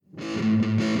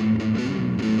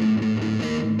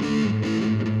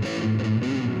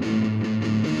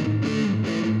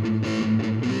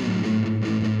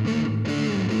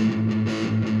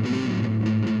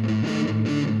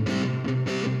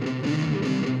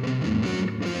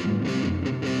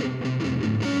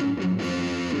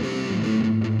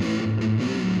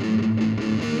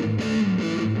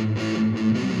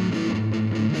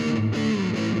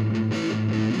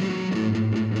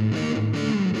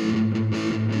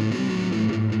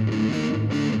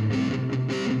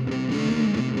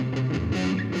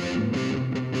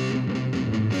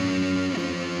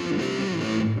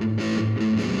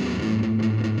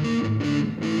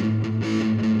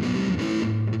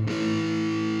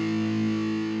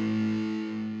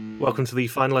Welcome to the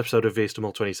final episode of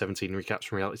VSTML 2017 Recaps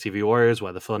from Reality TV Warriors,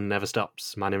 where the fun never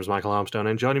stops. My name is Michael Armstrong,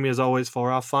 and joining me as always for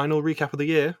our final recap of the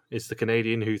year is the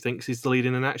Canadian who thinks he's the lead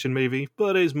in an action movie,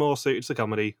 but is more suited to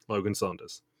comedy, Logan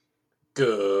Saunders.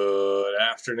 Good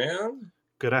afternoon.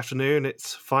 Good afternoon.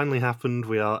 It's finally happened.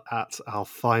 We are at our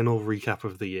final recap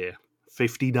of the year.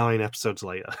 59 episodes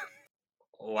later.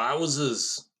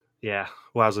 Wowzers. Yeah,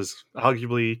 wowzers.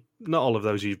 Arguably, not all of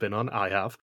those you've been on, I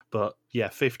have. But yeah,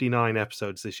 59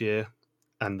 episodes this year,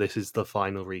 and this is the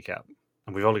final recap.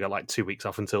 And we've only got like 2 weeks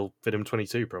off until Vidum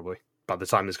 22, probably. By the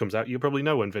time this comes out, you'll probably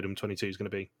know when Vidum 22 is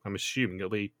going to be. I'm assuming it'll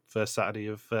be first Saturday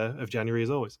of January, as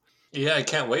always. Yeah, I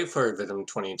can't wait for Vidum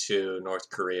 22, North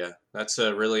Korea. That's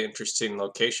a really interesting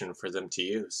location for them to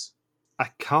use. I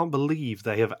can't believe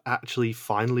they have actually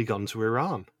finally gone to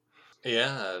Iran.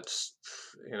 Yeah, it's,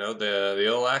 the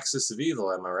old axis of evil,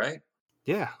 am I right?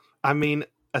 Yeah. I mean,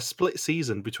 a split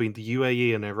season between the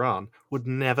UAE and Iran would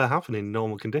never happen in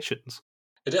normal conditions.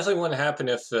 It definitely wouldn't happen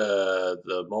if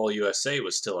the Mole USA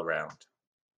was still around.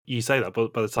 You say that,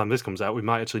 but by the time this comes out, we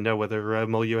might actually know whether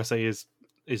Mole USA is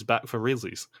back for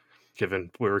realsies,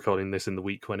 given we're recording this in the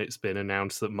week when it's been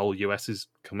announced that Mole US is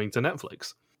coming to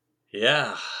Netflix.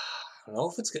 Yeah, I don't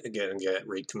know if it's going to get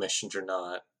recommissioned or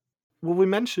not. Well, we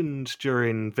mentioned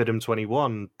during Vidum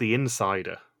 21 The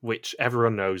Insider, which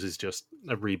everyone knows is just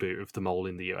a reboot of The Mole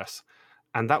in the US,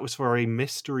 and that was for a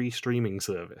mystery streaming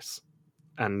service.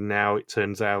 And now it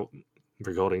turns out,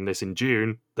 recording this in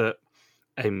June, that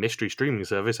a mystery streaming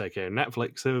service, aka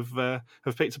Netflix,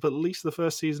 have picked up at least the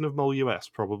first season of Mole US,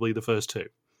 probably the first two.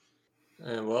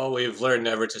 And well, we've learned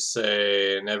never to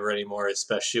say never anymore,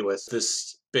 especially with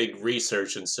this big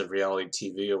resurgence of reality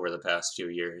TV over the past few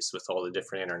years with all the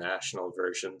different international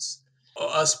versions.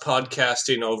 Us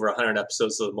podcasting over 100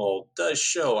 episodes of The Mole does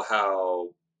show how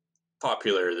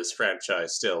popular this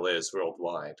franchise still is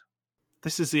worldwide.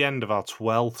 This is the end of our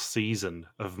 12th season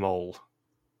of Mole.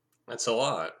 That's a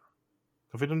lot.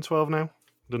 Have we done 12 now?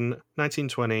 Done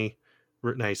 1920,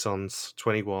 Renaissance,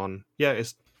 21. Yeah,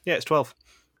 it's 12.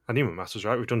 I knew my maths was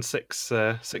right. We've done six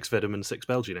Vidum and 6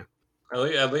 Belgian now.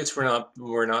 At least we're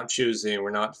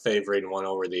not favoring one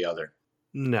over the other.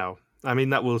 No. I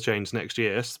mean, that will change next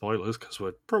year. Spoilers, because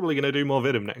we're probably going to do more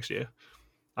Vidum next year.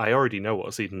 I already know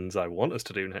what seasons I want us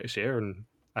to do next year, and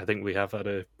I think we have had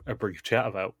a brief chat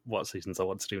about what seasons I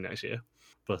want to do next year.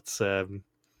 But,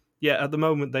 yeah, at the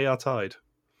moment, they are tied,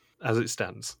 as it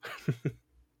stands.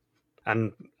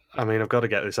 And, I mean, I've got to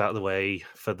get this out of the way.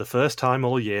 For the first time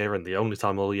all year, and the only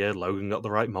time all year, Logan got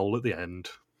the right mole at the end.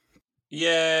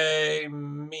 Yay,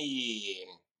 me.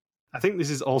 I think this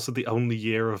is also the only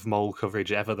year of mole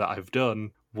coverage ever that I've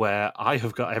done where I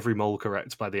have got every mole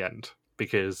correct by the end.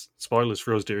 Because, spoilers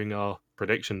for us doing our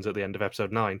predictions at the end of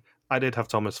episode 9, I did have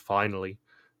Thomas finally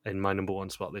in my number 1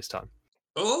 spot this time.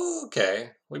 Oh, okay.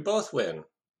 We both win.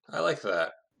 I like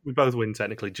that. We both win,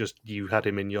 technically, just you had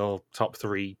him in your top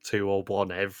 3, 2, or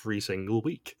 1 every single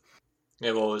week.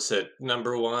 Yeah, what was it?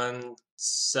 Number 1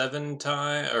 7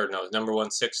 times? Or no, number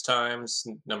 1 6 times,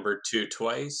 number 2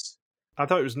 twice? I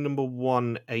thought it was number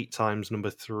 1 8 times, number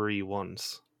 3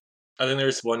 once. I think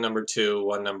there's one number 2,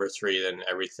 one number 3, then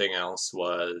everything else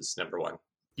was number 1.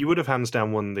 You would have hands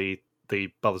down won the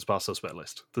Brothers Bar suspect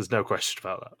list. There's no question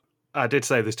about that. I did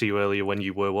say this to you earlier when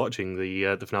you were watching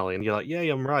the finale, and you're like, yeah,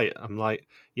 I'm right. I'm like,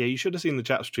 yeah, you should have seen the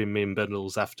chats between me and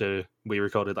Bindles after we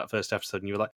recorded that first episode, and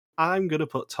you were like, I'm going to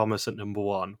put Thomas at number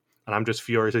 1. And I'm just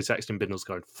furiously texting Bindles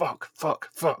going, fuck.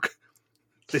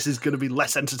 This is going to be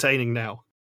less entertaining now.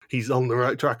 He's on the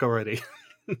right track already.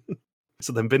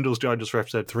 So then Bindles joined us for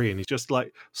episode 3, and he's just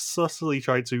like subtly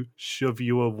tried to shove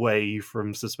you away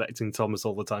from suspecting Thomas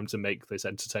all the time to make this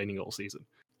entertaining all season.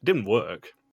 It didn't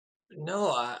work. No,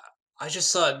 I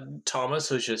just thought Thomas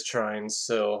was just trying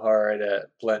so hard at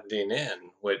blending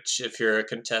in, which if you're a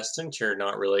contestant, you're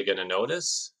not really going to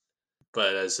notice.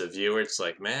 But as a viewer, it's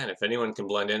like, man, if anyone can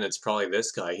blend in, it's probably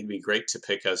this guy. He'd be great to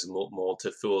pick as mole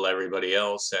to fool everybody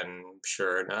else. And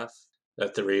sure enough,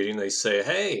 at the reading, they say,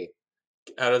 hey,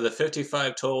 out of the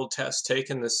 55 total tests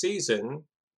taken this season,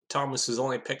 Thomas is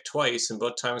only picked twice, and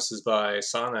both times is by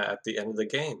Sana at the end of the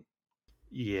game.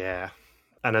 Yeah.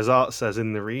 And as Art says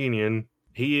in the reunion,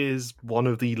 he is one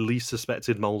of the least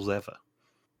suspected moles ever.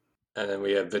 And then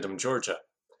we have Vidum, Georgia,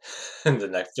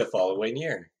 the following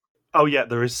year. Oh yeah,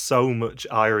 there is so much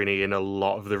irony in a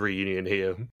lot of the reunion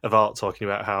here of Art talking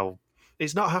about how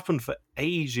it's not happened for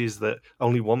ages that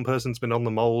only one person's been on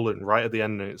the mole, and right at the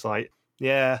end it's like,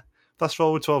 yeah, fast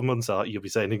forward 12 months, Art, you'll be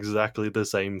saying exactly the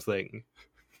same thing.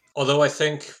 Although I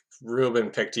think Ruben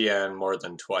picked Yan more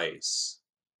than twice.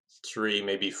 3,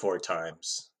 maybe 4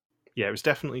 times. Yeah, it was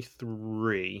definitely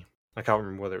 3. I can't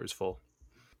remember whether it was 4.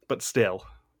 But still,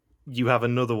 you have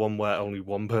another one where only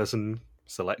one person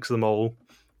selects them all.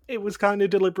 It was kind of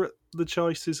deliberate, the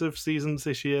choices of seasons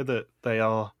this year, that they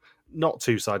are not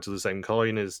two sides of the same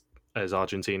coin as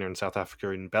Argentina and South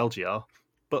Africa and Belgium are,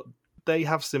 but they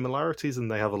have similarities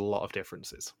and they have a lot of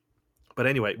differences. But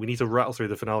anyway, we need to rattle through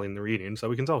the finale and the reunion so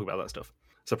we can talk about that stuff.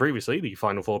 So previously, the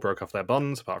Final Four broke off their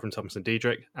bonds, apart from Thomas and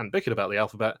Diedrich, and bickered about the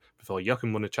alphabet before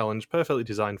Jochen won a challenge perfectly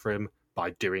designed for him by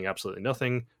doing absolutely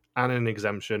nothing, and an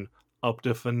exemption up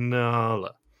to finale.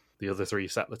 The other three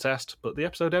sat the test, but the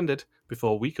episode ended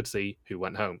before we could see who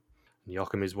went home. And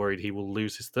Jochen is worried he will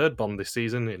lose his third bond this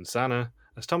season in Sanna,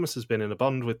 as Thomas has been in a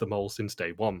bond with the mole since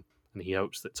day one, and he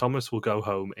hopes that Thomas will go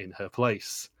home in her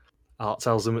place. Art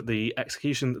tells them at the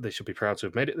execution that they should be proud to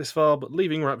have made it this far, but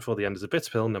leaving right before the end is a bitter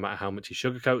pill no matter how much he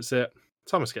sugarcoats it.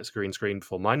 Thomas gets a green screen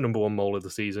before my number one mole of the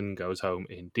season goes home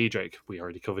in Diedrich. We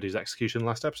already covered his execution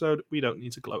last episode, we don't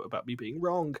need to gloat about me being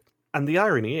wrong. And the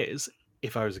irony is,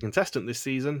 if I was a contestant this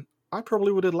season, I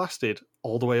probably would have lasted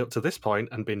all the way up to this point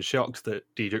and been shocked that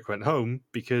Diedrich went home,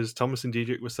 because Thomas and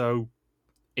Diedrich were so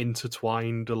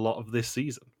intertwined a lot of this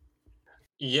season.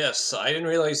 Yes, I didn't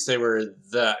realize they were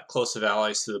that close of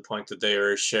allies to the point that they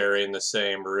were sharing the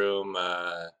same room.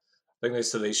 I think they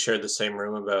said they shared the same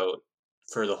room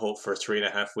for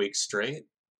 3.5 weeks straight.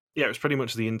 Yeah, it was pretty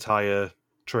much the entire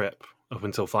trip up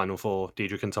until Final Four.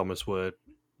 Diedrich and Thomas were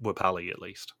pally, at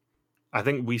least. I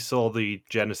think we saw the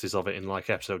genesis of it in like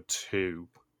episode 2,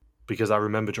 because I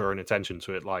remember drawing attention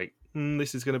to it like,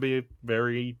 this is going to be a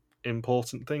very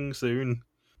important thing soon.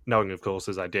 Knowing, of course,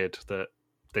 as I did, that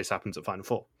this happens at Final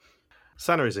Four.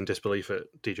 Sanna is in disbelief at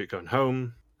Diedrich going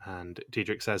home, and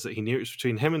Diedrich says that he knew it was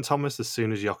between him and Thomas as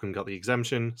soon as Jochen got the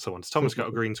exemption, so once Thomas got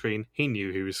a green screen, he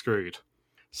knew he was screwed.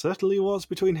 Certainly was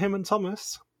between him and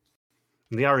Thomas.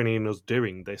 And the irony in us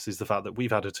doing this is the fact that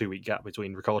we've had a 2-week gap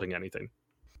between recording anything.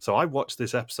 So I watched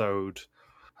this episode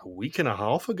a week and a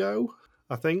half ago,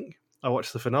 I think. I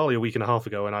watched the finale a week and a half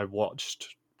ago, and I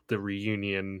watched the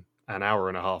reunion an hour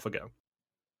and a half ago.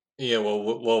 Yeah, well,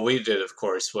 what we did, of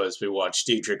course, was we watched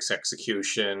Diedrich's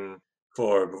execution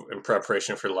in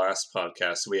preparation for the last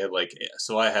podcast.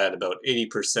 So I had about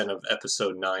 80% of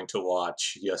episode 9 to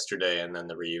watch yesterday, and then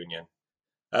the reunion.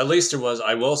 At least there was.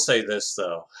 I will say this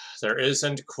though, there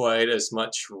isn't quite as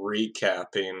much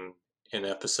recapping in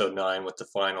episode 9 with the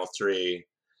final 3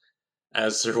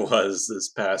 as there was this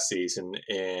past season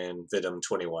in Vidum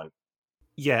 21.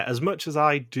 Yeah, as much as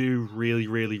I do really,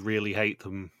 really, really hate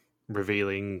them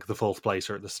revealing the fourth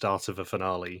placer at the start of a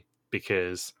finale,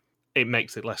 because it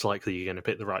makes it less likely you're going to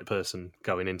pick the right person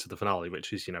going into the finale,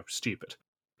 which is, stupid.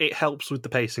 It helps with the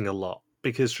pacing a lot,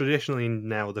 because traditionally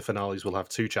now the finales will have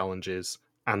 2 challenges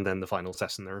and then the final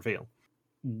test and the reveal.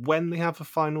 When they have a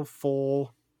Final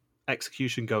Four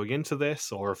execution going into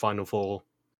this, or a Final Four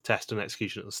test and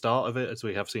execution at the start of it, as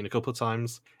we have seen a couple of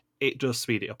times, it does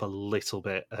speed it up a little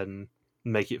bit and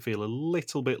make it feel a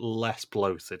little bit less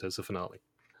bloated as a finale.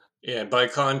 Yeah, by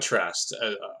contrast,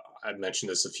 I've mentioned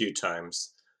this a few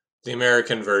times, the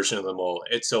American version of the Mole,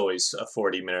 it's always a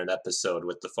 40-minute episode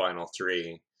with the final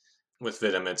 3. With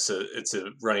Vidum, it's a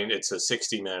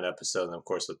 60-minute episode, and of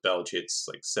course with Belgium, it's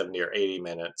like 70 or 80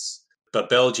 minutes. But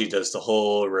Belgium does the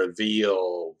whole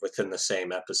reveal within the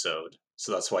same episode,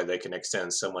 so that's why they can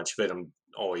extend so much. Vidum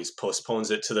always postpones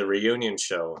it to the reunion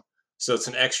show, so it's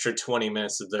an extra 20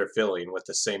 minutes that they're filling with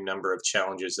the same number of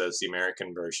challenges as the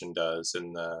American version does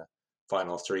in the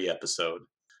final 3 episode.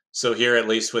 So here, at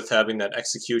least with having that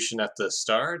execution at the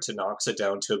start, it knocks it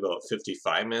down to about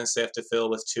 55 minutes they have to fill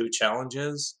with 2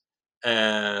 challenges.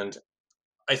 And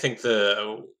I think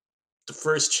the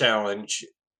first challenge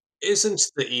isn't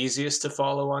the easiest to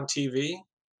follow on TV.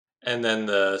 And then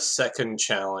the second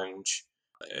challenge,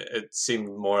 it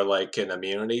seemed more like an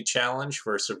immunity challenge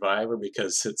for Survivor,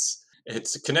 because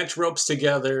it's connect ropes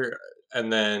together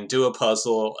and then do a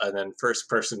puzzle, and then first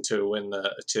person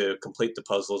to complete the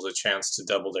puzzle is a chance to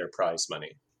double their prize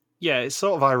money. Yeah, it's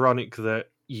sort of ironic that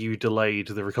you delayed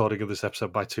the recording of this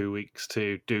episode by 2 weeks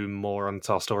to do more on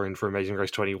Tarstorian for Amazing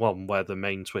Race 21, where the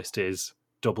main twist is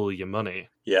double your money.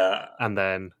 Yeah. And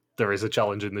then there is a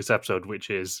challenge in this episode, which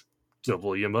is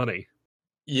double your money.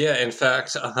 Yeah, in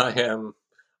fact,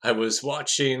 I was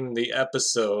watching the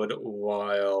episode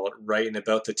while writing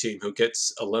about the team who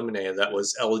gets eliminated that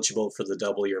was eligible for the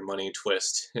double your money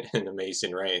twist in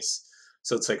Amazing Race.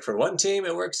 So it's like for one team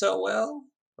it works out well,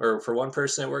 or for one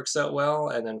person it works out well,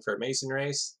 and then for Amazing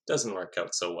Race it doesn't work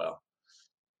out so well.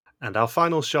 And our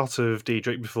final shot of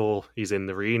Diedrich before he's in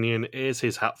the reunion is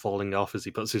his hat falling off as he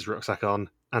puts his rucksack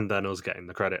on, and then us getting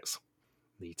the credits.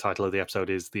 The title of the episode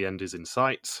is The End is in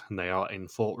Sight, and they are in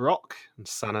Fort Rock, and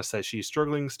Sana says she's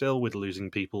struggling still with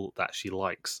losing people that she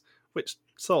likes, which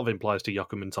sort of implies to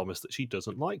Joachim and Thomas that she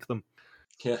doesn't like them.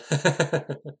 Yeah.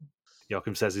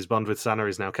 Joachim says his bond with Sana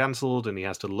is now cancelled and he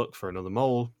has to look for another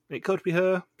mole. It could be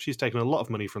her. She's taken a lot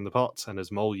of money from the pot, and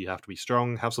as mole you have to be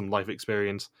strong, have some life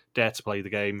experience, dare to play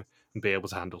the game, and be able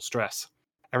to handle stress.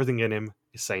 Everything in him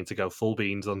is saying to go full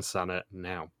beans on Sana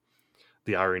now.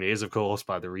 The irony is, of course,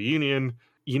 by the reunion,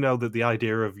 you know that the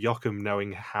idea of Joachim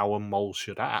knowing how a mole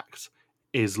should act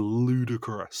is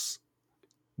ludicrous.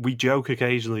 We joke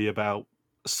occasionally about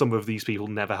some of these people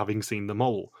never having seen the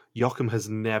mole. Joachim has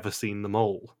never seen the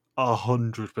mole.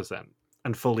 100%,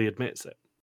 and fully admits it.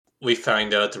 We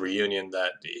find out at the reunion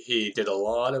that he did a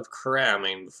lot of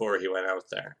cramming before he went out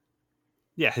there.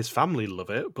 Yeah, his family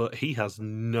love it, but he has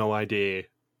no idea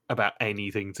about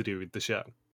anything to do with the show.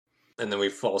 And then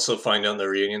we also find out in the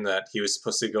reunion that he was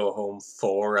supposed to go home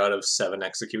 4 out of 7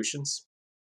 executions.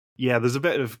 Yeah, there's a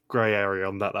bit of grey area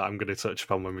on that I'm going to touch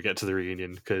upon when we get to the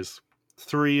reunion, because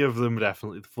 3 of them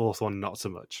definitely, the 4th one not so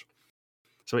much.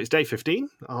 So it's day 15.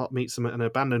 Art meets them at an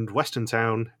abandoned western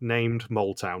town named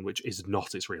Mole Town, which is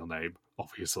not its real name,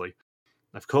 obviously.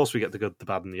 Of course, we get the good, the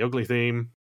bad, and the ugly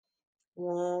theme.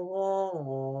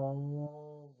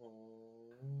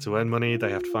 To earn money,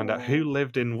 they have to find out who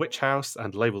lived in which house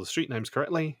and label the street names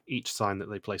correctly. Each sign that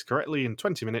they place correctly in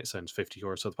 20 minutes earns 50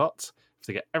 euros to the pot. If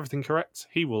they get everything correct,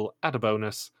 he will add a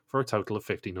bonus for a total of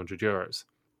 1,500 euros.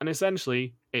 And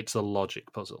essentially, it's a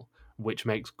logic puzzle, which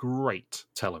makes great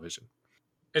television.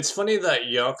 It's funny that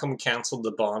Joachim cancelled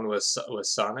the bond with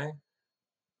Sane,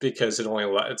 because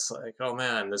it's like, oh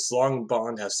man, this long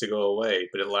bond has to go away,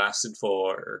 but it lasted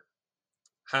for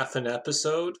half an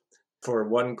episode for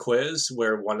one quiz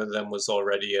where one of them was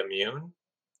already immune.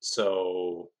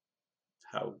 So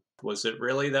how was it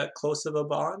really that close of a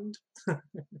bond?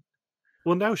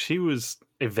 Well, no, she was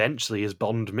eventually his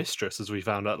Bond mistress, as we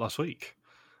found out last week.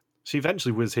 She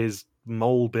eventually was his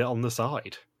mole bit on the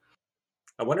side.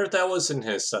 I wonder if that was in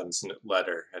his son's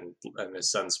letter and his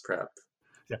son's prep.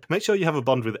 Yeah. Make sure you have a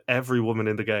bond with every woman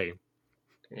in the game.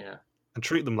 Yeah. And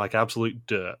treat them like absolute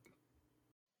dirt.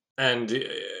 And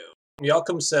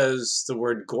Joachim says the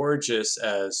word gorgeous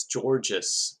as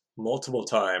Georges multiple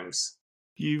times.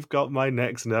 You've got my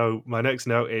next note. My next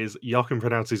note is Joachim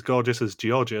pronounces gorgeous as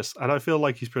Georges, and I feel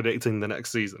like he's predicting the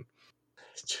next season.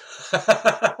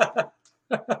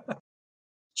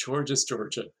 Georges,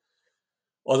 Georgia.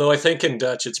 Although I think in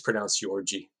Dutch it's pronounced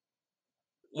Georgie.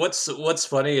 What's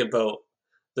funny about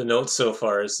the notes so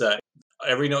far is that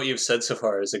every note you've said so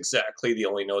far is exactly the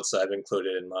only notes I've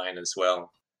included in mine as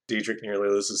well. Dietrich nearly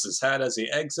loses his hat as he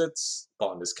exits.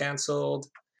 Bond is cancelled.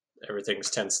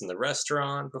 Everything's tense in the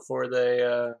restaurant before they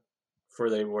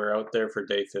were out there for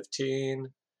day 15.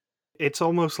 It's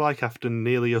almost like after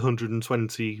nearly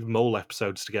 120 mole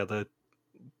episodes together,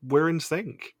 we're in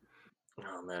sync.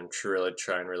 Oh man, I'm really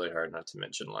trying really hard not to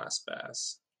mention Last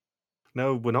Bass.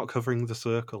 No, we're not covering the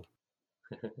circle.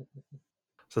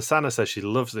 So Sana says she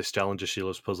loves this challenge as she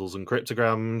loves puzzles and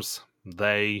cryptograms.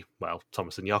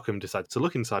 Thomas and Joachim decide to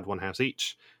look inside one house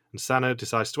each, and Sana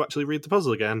decides to actually read the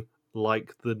puzzle again,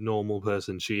 like the normal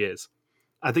person she is.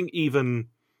 I think even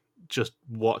just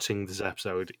watching this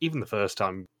episode, even the first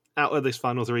time, out of this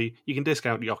final 3, you can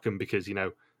discount Joachim because,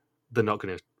 they're not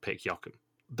going to pick Joachim.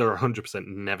 They're 100%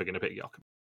 never going to pick Joachim.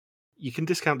 You can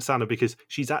discount Sana because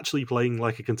she's actually playing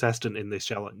like a contestant in this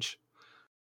challenge.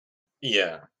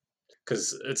 Yeah.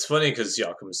 Because it's funny because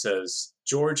Joachim says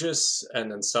Georges and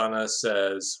then Sana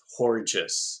says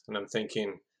Horgus. And I'm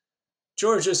thinking,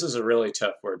 Georges is a really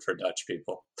tough word for Dutch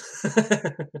people.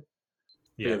 Yeah.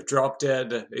 We have drop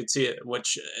dead,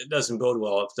 which doesn't bode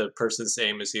well if the person's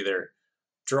name is either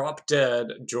drop dead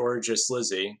Georges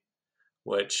Lizzie,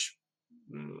 which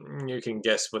you can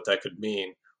guess what that could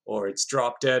mean, or it's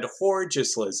drop dead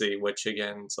Horgus Lizzie, which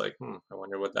again, it's like, I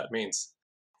wonder what that means.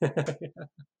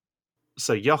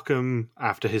 So Joachim,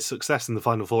 after his success in the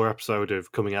final 4 episode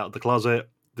of coming out of the closet,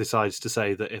 decides to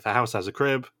say that if a house has a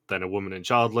crib, then a woman and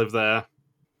child live there.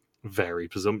 Very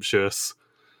presumptuous.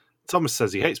 Thomas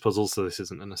says he hates puzzles, so this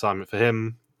isn't an assignment for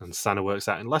him, and Sana works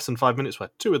out in less than 5 minutes where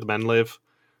 2 of the men live.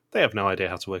 They have no idea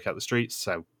how to work out the streets,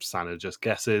 so Sana just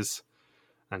guesses.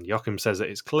 And Joachim says that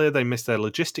it's clear they missed their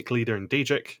logistic leader in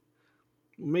Dietrich.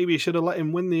 Maybe you should have let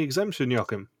him win the exemption,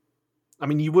 Joachim. I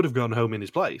mean, you would have gone home in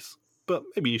his place, but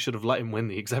maybe you should have let him win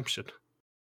the exemption.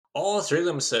 All 3 of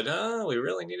them said, we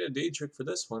really needed Dietrich for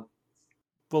this one.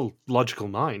 Well, logical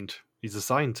mind. He's a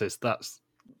scientist.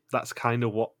 That's kind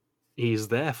of what he's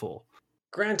there for.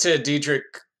 Granted,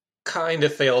 Dietrich kind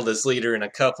of failed as leader in a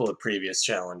couple of previous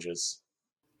challenges.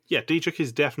 Yeah, Diedrich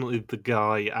is definitely the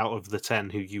guy out of the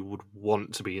 10 who you would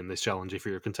want to be in this challenge if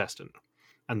you're a contestant,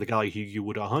 and the guy who you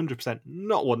would 100%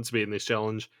 not want to be in this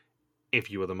challenge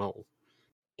if you were the mole.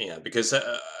 Yeah, because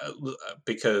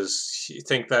you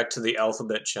think back to the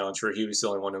alphabet challenge where he was the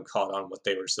only one who caught on what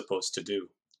they were supposed to do.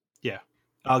 Yeah.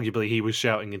 Arguably, he was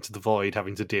shouting into the void,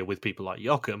 having to deal with people like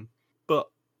Joachim, but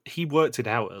he worked it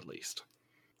out at least.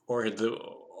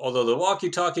 Although the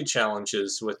walkie-talkie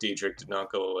challenges with Diedrich did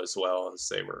not go as well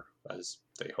as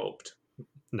they hoped.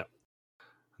 No.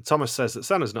 Thomas says that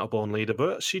Sanna's not a born leader,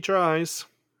 but she tries.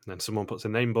 Then someone puts a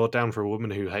name board down for a woman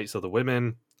who hates other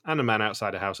women, and a man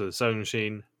outside a house with a sewing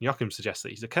machine. Joachim suggests that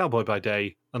he's a cowboy by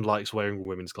day and likes wearing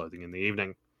women's clothing in the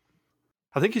evening.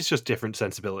 I think it's just different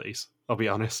sensibilities, I'll be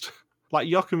honest. Like,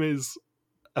 Joachim is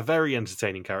a very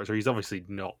entertaining character. He's obviously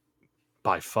not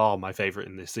by far my favourite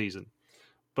in this season.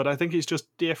 But I think it's just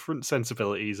different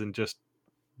sensibilities, and just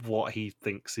what he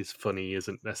thinks is funny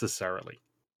isn't necessarily.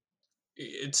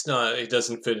 It's not. It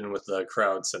doesn't fit in with the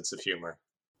crowd's sense of humor.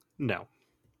 No.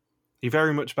 He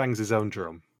very much bangs his own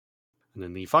drum. And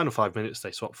in the final 5 minutes,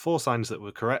 they swap 4 signs that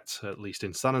were correct, at least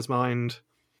in Sanna's mind.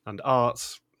 And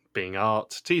Art, being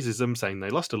Art, teases them, saying they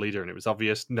lost a leader and it was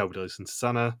obvious. Nobody listened to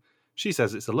Sanna. She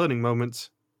says it's a learning moment.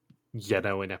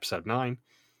 In episode 9.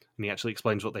 And he actually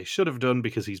explains what they should have done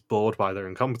because he's bored by their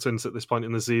incompetence at this point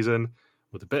in the season.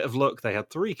 With a bit of luck, they had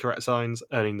 3 correct signs,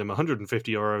 earning them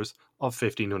 €150 of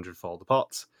 1,500 for the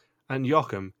pots. And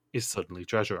Joachim is suddenly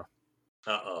treasurer.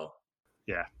 Uh-oh.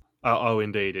 Yeah. Oh,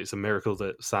 indeed. It's a miracle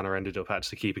that Sanna ended up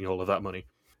actually keeping all of that money.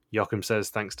 Joachim says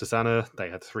thanks to Sanna,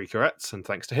 they had 3 corrects, and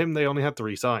thanks to him, they only had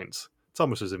 3 signs.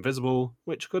 Thomas was invisible,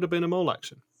 which could have been a mole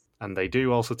action. And they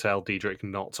do also tell Diedrich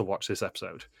not to watch this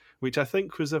episode, which I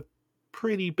think was a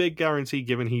pretty big guarantee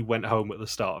given he went home at the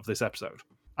start of this episode.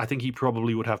 I think he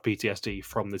probably would have PTSD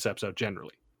from this episode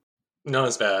generally. Not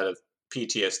as bad of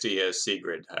PTSD as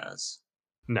Sigrid has.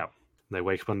 No. They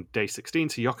wake up on day 16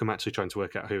 to Joachim actually trying to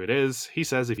work out who it is. He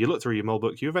says if you look through your mole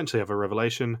book, you eventually have a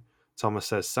revelation. Thomas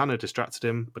says Sanna distracted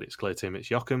him, but it's clear to him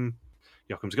it's Joachim.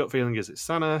 Joachim's gut feeling is it's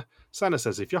Sanna. Sanna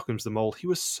says if Joachim's the mole, he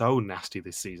was so nasty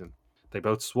this season. They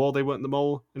both swore they weren't the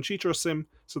mole, and she trusts him,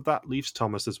 so that leaves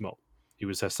Thomas as mole. He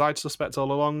was her side suspect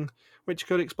all along, which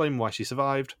could explain why she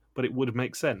survived, but it would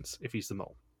make sense if he's the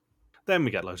mole. Then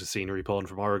we get loads of scenery porn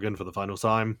from Oregon for the final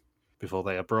time, before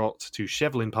they are brought to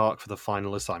Shevlin Park for the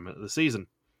final assignment of the season.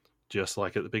 Just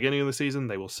like at the beginning of the season,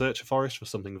 they will search a forest for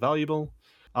something valuable.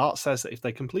 Art says that if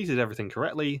they completed everything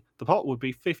correctly, the pot would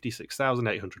be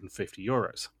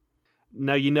 €56,850.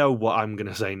 Now you know what I'm going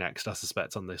to say next, I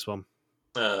suspect, on this one.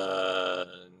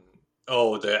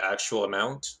 The actual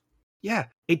amount? Yeah,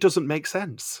 it doesn't make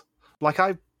sense. Like,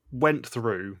 I went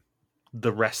through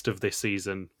the rest of this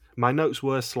season. My notes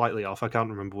were slightly off. I can't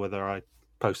remember whether I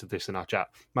posted this in our chat.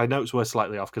 My notes were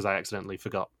slightly off because I accidentally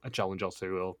forgot a challenge or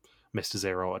 2 or missed a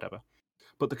 0 or whatever.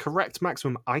 But the correct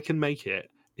maximum I can make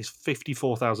it is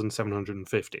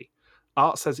 54,750.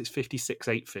 Art says it's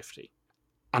 56,850.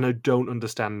 And I don't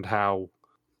understand how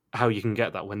you can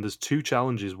get that when there's 2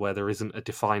 challenges where there isn't a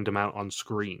defined amount on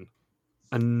screen.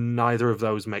 And neither of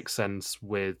those make sense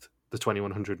with the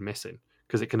 2100 missing,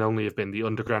 because it can only have been the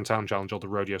Underground Town Challenge or the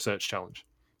Rodeo Search Challenge.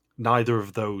 Neither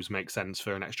of those make sense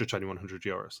for an extra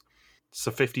 €2,100.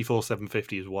 So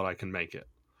 54,750 is what I can make it.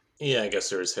 Yeah, I guess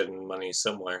there's hidden money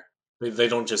somewhere. They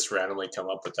don't just randomly come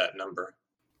up with that number.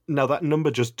 No, that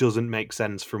number just doesn't make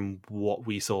sense from what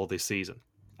we saw this season.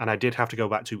 And I did have to go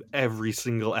back to every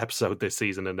single episode this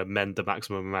season and amend the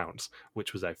maximum amounts,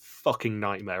 which was a fucking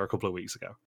nightmare a couple of weeks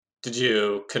ago. Did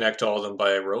you connect all of them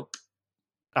by a rope?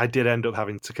 I did end up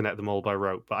having to connect them all by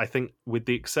rope, but I think with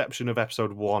the exception of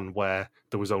episode 1 where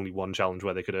there was only one challenge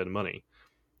where they could earn money,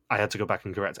 I had to go back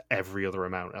and correct every other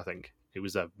amount, I think. It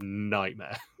was a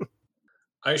nightmare.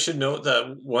 I should note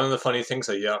that one of the funny things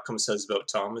that Joachim says about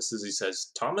Thomas is he says,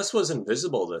 Thomas was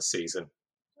invisible this season.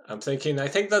 I'm thinking, I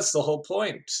think that's the whole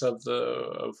point of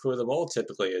who the mole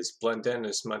typically is, blend in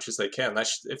as much as they can.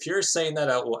 If you're saying that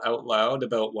out loud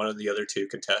about one of the other 2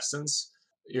 contestants,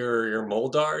 your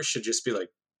Moldar should just be like,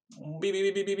 beep,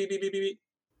 beep, beep, beep, beep, beep, beep, beep.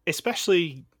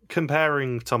 Especially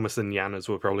comparing Thomas and Jan, as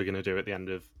we're probably going to do at the end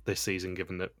of this season,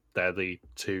 given that they're the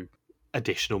 2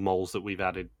 additional moles that we've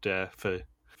added for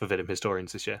Vidim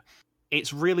Historians this year.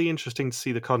 It's really interesting to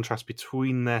see the contrast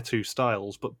between their 2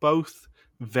 styles, but both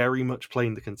very much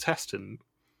playing the contestant,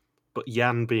 but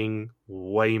Jan being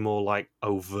way more like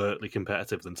overtly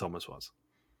competitive than Thomas was.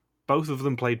 Both of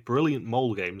them played brilliant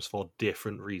mole games for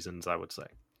different reasons, I would say.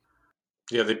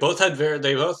 Yeah, they both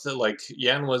like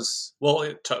Yan was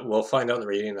we'll find out in the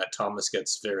reading that Thomas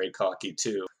gets very cocky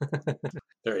too.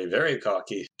 Very, very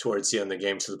cocky towards the end of the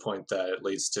game to the point that it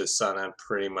leads to Sana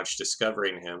pretty much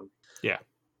discovering him. Yeah.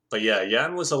 But yeah,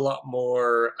 Yan was a lot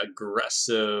more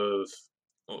aggressive.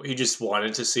 He just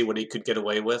wanted to see what he could get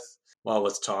away with. While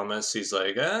with Thomas, he's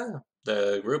like,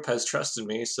 the group has trusted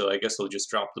me, so I guess I'll just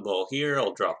drop the ball here,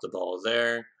 I'll drop the ball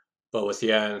there. But with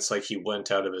Yan, it's like he went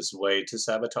out of his way to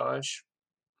sabotage.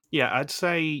 Yeah, I'd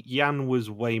say Yan was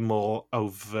way more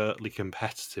overtly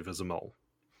competitive as a mole.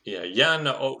 Yeah, Yan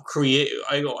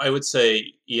I would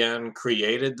say Yan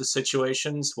created the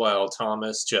situations, while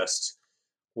Thomas just,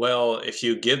 well, if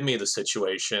you give me the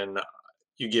situation,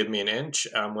 you give me an inch,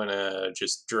 I'm gonna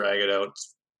just drag it out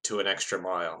to an extra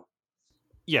mile.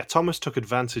 Yeah, Thomas took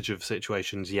advantage of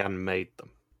situations, Yan made them.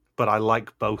 But I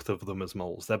like both of them as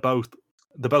moles. They're both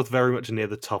very much near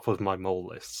the top of my mole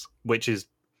lists, which is,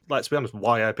 let's be honest,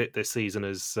 why I picked this season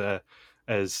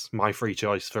as my free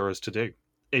choice for us to do.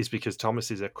 Is because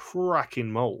Thomas is a cracking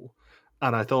mole,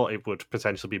 and I thought it would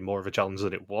potentially be more of a challenge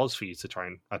than it was for you to try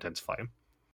and identify him.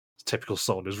 Typical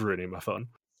sword is ruining my fun.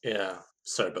 Yeah,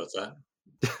 sorry about that.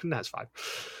 That's fine.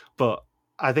 But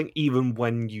I think even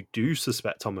when you do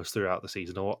suspect Thomas throughout the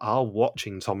season or are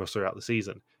watching Thomas throughout the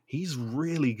season, he's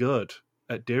really good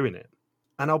at doing it.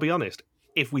 And I'll be honest,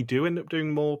 if we do end up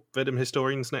doing more Venom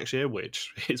Historians next year,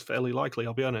 which is fairly likely,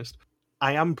 I'll be honest,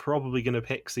 I am probably going to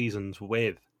pick seasons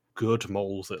with good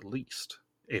moles at least,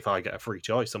 if I get a free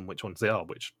choice on which ones they are,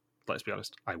 which, let's be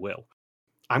honest, I will.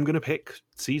 I'm going to pick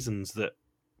seasons that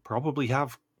probably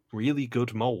have really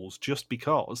good moles just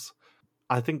because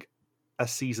I think a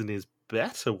season is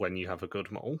better when you have a good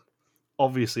mole.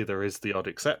 Obviously, there is the odd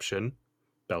exception,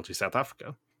 Belgium, South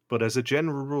Africa, but as a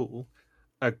general rule,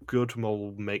 a good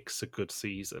mole makes a good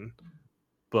season,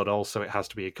 but also it has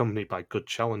to be accompanied by good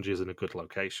challenges in a good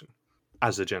location,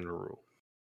 as a general rule.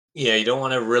 Yeah, you don't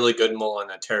want a really good mole in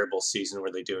a terrible season where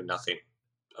they do nothing.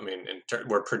 I mean,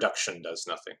 where production does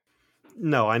nothing.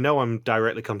 No, I know I'm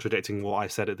directly contradicting what I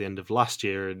said at the end of last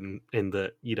year in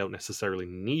that you don't necessarily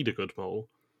need a good mole,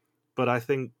 but I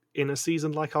think in a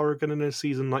season like Oregon and a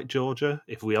season like Georgia,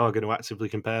 if we are going to actively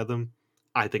compare them,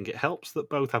 I think it helps that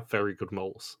both have very good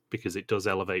moles because it does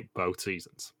elevate both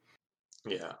seasons.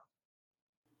 Yeah.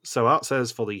 So Art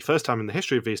says for the first time in the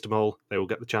history of Vista Mole, they will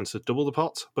get the chance to double the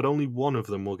pot, but only one of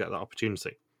them will get that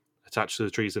opportunity. Attached to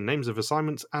the trees are names of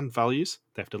assignments and values.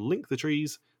 They have to link the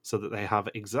trees so that they have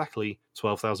exactly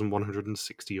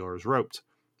 12,160 euros roped.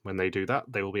 When they do that,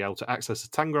 they will be able to access a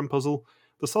Tangram puzzle,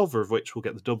 the solver of which will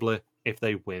get the doubler if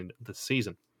they win the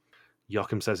season.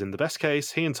 Joachim says in the best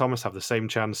case, he and Thomas have the same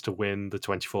chance to win the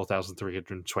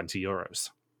 24,320 euros.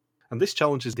 And this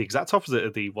challenge is the exact opposite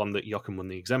of the one that Joachim won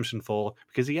the exemption for,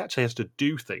 because he actually has to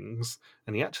do things,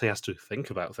 and he actually has to think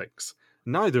about things,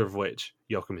 neither of which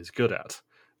Joachim is good at.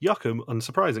 Joachim,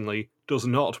 unsurprisingly, does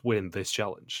not win this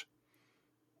challenge.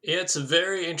 It's a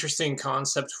very interesting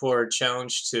concept for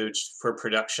challenge for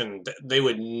production. They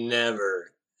would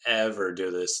never ever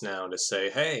do this now to say,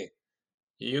 "Hey,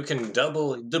 you can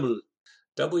double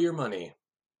your money."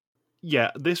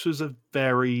 Yeah, this was a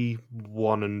very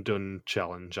one and done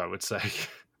challenge, I would say.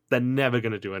 They're never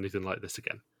going to do anything like this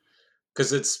again.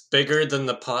 Because it's bigger than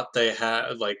the pot they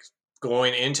had. Like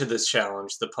going into this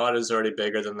challenge, the pot is already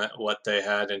bigger than what they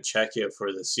had in Czechia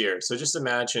for this year. So just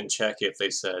imagine Czechia if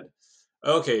they said,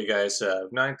 "Okay, you guys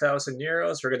have 9,000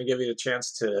 euros. We're going to give you the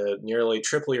chance to nearly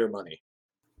triple your money."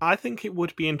 I think it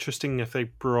would be interesting if they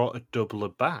brought a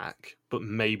doubler back, but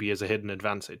maybe as a hidden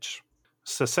advantage.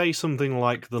 So say something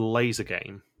like the laser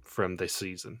game from this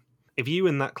season. If you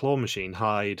in that claw machine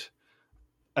hide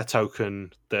a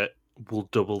token that will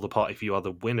double the pot if you are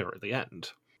the winner at the end,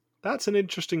 that's an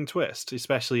interesting twist,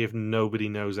 especially if nobody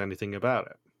knows anything about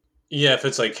it. Yeah, if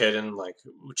it's like hidden, like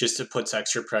just it puts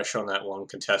extra pressure on that one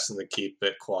contestant to keep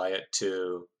it quiet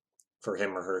for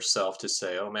him or herself to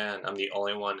say, "Oh man, I'm the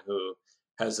only one who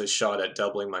has a shot at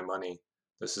doubling my money.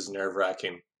 This is nerve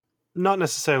wracking." Not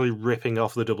necessarily ripping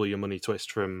off the double your money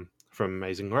twist from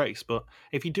Amazing Race, but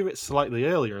if you do it slightly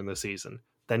earlier in the season,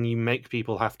 then you make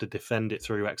people have to defend it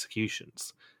through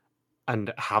executions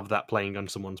and have that playing on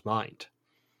someone's mind.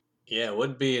 Yeah, it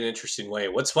would be an interesting way.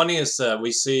 What's funny is that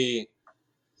we see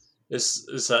this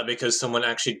is that because someone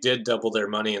actually did double their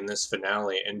money in this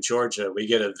finale in Georgia, we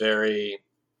get a very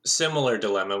similar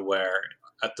dilemma where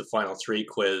at the final three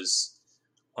quiz,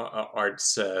 Art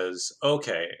says,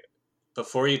 "Okay,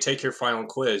 before you take your final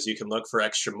quiz, you can look for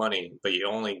extra money, but you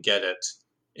only get it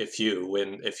if you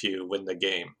win the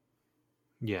game."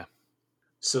 Yeah.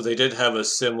 So they did have a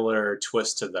similar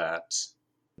twist to that,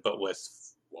 but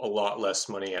with a lot less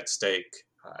money at stake.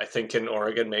 I think in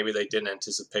Oregon, maybe they didn't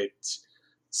anticipate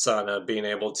Sana being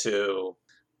able to,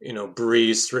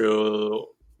 breeze through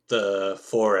the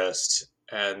forest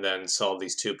and then solve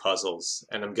these two puzzles.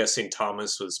 And I'm guessing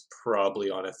Thomas was probably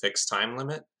on a fixed time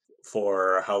limit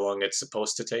for how long it's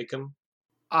supposed to take him.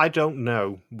 I don't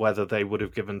know whether they would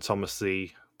have given Thomas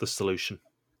the solution.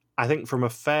 I think from a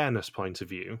fairness point of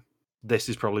view, this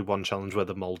is probably one challenge where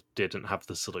the mole didn't have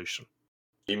the solution.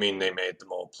 You mean they made the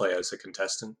mole play as a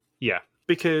contestant? Yeah,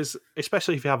 because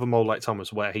especially if you have a mole like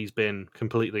Thomas where he's been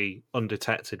completely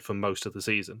undetected for most of the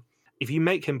season, if you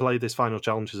make him play this final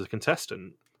challenge as a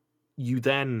contestant, you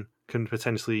then can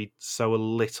potentially sow a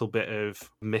little bit of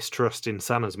mistrust in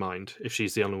Sana's mind if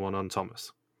she's the only one on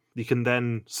Thomas. You can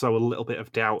then sow a little bit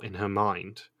of doubt in her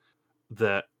mind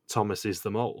that Thomas is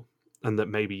the mole and that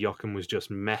maybe Joachim was just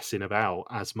messing about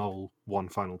as mole one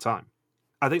final time.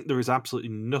 I think there is absolutely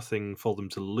nothing for them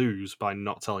to lose by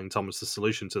not telling Thomas the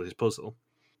solution to this puzzle,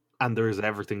 and there is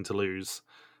everything to lose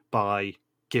by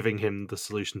giving him the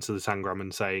solution to the tangram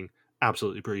and saying,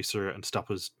 absolutely breeze through it and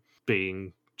stop us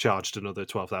being charged another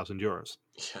 €12,000.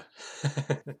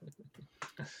 Yeah.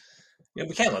 Yeah,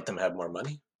 we can't let them have more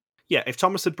money. Yeah, if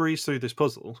Thomas had breezed through this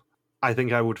puzzle, I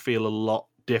think I would feel a lot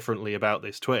differently about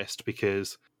this twist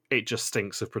because it just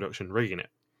stinks of production rigging it.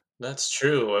 That's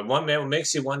true. And what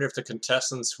makes you wonder if the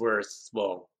contestants were,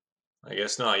 well, I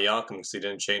guess not Joachim because he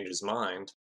didn't change his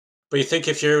mind. But you think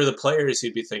if you're the players,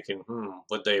 you'd be thinking,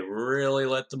 would they really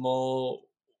let the mole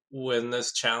win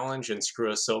this challenge and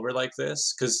screw us over like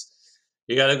this? Because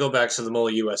you got to go back to the Mole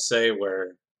USA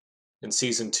where in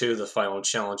season 2, the final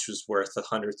challenge was worth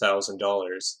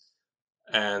 $100,000.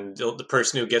 And the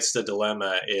person who gets the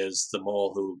dilemma is the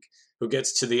mole who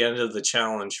gets to the end of the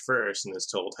challenge first and is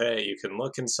told, hey, you can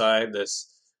look inside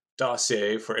this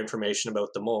dossier for information about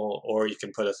the mole, or you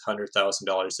can put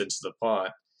 $100,000 into the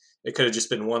pot. It could have just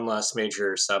been one last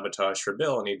major sabotage for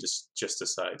Bill, and he just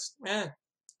decides, now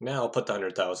I'll put the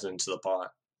 100,000 into the pot.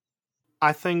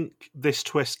 I think this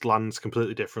twist lands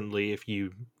completely differently if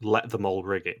you let the mole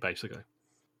rig it, basically.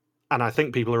 And I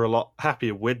think people are a lot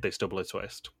happier with this double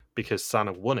twist because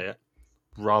Sana won it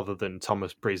rather than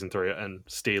Thomas breezing through it and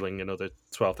stealing another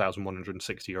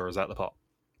 €12,160 out the pot.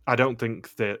 I don't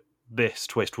think that this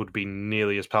twist would be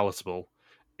nearly as palatable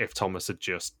if Thomas had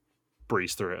just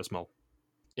breezed through it as mole.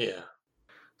 Yeah.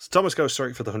 So Thomas goes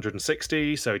straight for the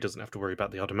 160, so he doesn't have to worry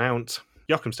about the odd amount.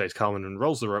 Joachim stays calm and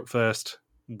rolls the rope first,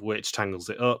 which tangles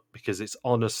it up because it's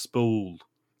on a spool.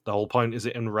 The whole point is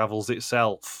it unravels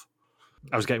itself.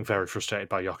 I was getting very frustrated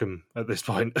by Joachim at this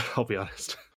point, I'll be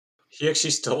honest. He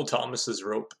actually stole Thomas's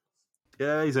rope.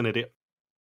 Yeah, he's an idiot.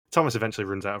 Thomas eventually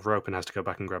runs out of rope and has to go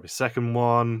back and grab his second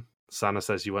one. Sana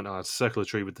says you weren't allowed to circle a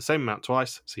tree with the same amount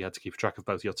twice, so you had to keep track of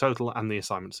both your total and the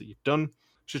assignments that you've done.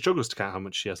 She struggles to count how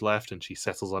much she has left, and she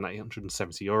settles on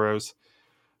 €870.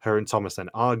 Her and Thomas then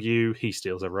argue. He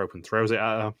steals her rope and throws it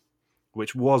at her,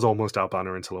 which was almost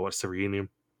Albana until I watched the reunion.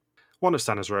 One of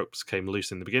Sana's ropes came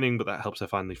loose in the beginning, but that helps her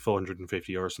find the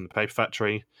 €450 from the paper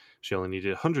factory. She only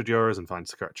needed €100 and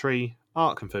finds the correct tree.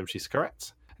 Art confirms she's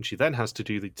correct, and she then has to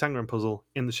do the tangram puzzle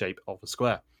in the shape of a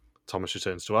square. Thomas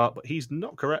returns to Art, but he's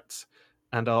not correct,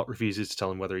 and Art refuses to tell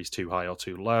him whether he's too high or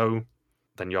too low.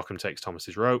 Then Joachim takes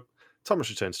Thomas's rope. Thomas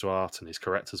returns to Art and is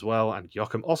correct as well, and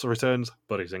Joachim also returns,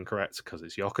 but is incorrect because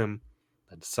it's Joachim.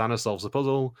 Then Sana solves the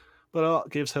puzzle, but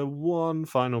Art gives her one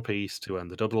final piece to earn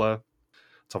the doubler.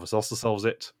 Thomas also solves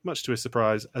it, much to his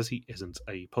surprise, as he isn't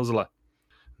a puzzler.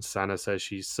 And Sana says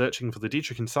she's searching for the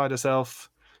Dietrich inside herself.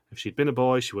 If she'd been a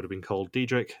boy, she would have been called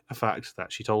Dietrich, a fact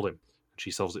that she told him. And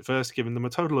she solves it first, giving them a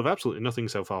total of absolutely nothing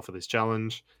so far for this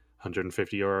challenge.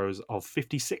 €150 of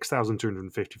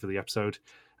 56,250 for the episode,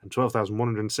 and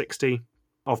 12,160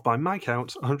 of, by my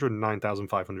count,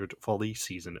 109,500 for the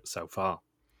season so far.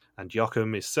 And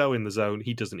Joachim is so in the zone,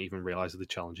 he doesn't even realise that the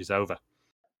challenge is over.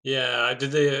 Yeah,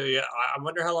 I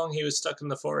wonder how long he was stuck in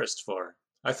the forest for.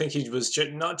 I think he was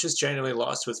not just genuinely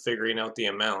lost with figuring out the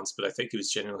amounts, but I think he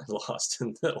was genuinely lost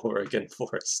in the Oregon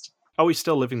forest. Oh, he's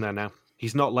still living there now.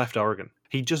 He's not left Oregon.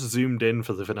 He just zoomed in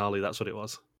for the finale, that's what it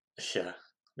was. Yeah,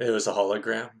 it was a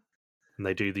hologram. And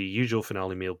they do the usual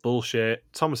finale meal bullshit.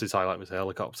 Thomas's highlight was the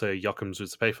helicopter. Joachim's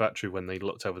was the pay factory when they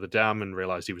looked over the dam and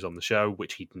realised he was on the show,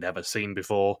 which he'd never seen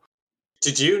before.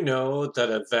 Did you know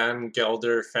that a Van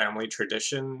Gelder family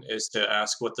tradition is to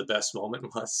ask what the best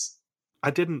moment was? I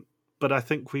didn't, but I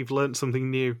think we've learned something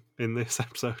new in this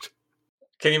episode.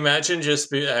 Can you imagine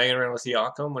just hanging around with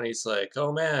Joachim when he's like,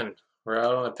 "Oh man, we're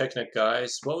out on a picnic,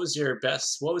 guys. What was your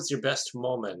best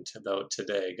moment about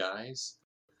today, guys?"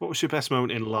 What was your best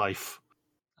moment in life?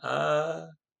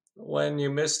 When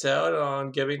you missed out on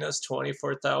giving us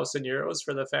 €24,000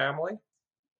 for the family.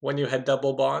 when you had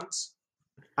double bonds?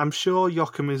 I'm sure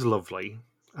Joachim is lovely,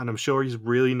 and I'm sure he's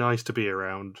really nice to be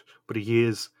around, but he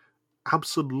is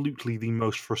absolutely the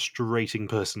most frustrating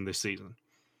person this season.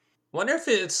 Wonder if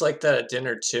it's like that at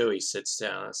dinner too. He sits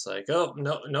down. It's like, oh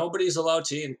no, nobody's allowed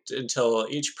to eat until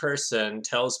each person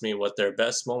tells me what their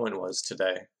best moment was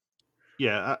today.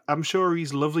 Yeah, I'm sure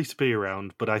he's lovely to be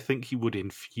around, but I think he would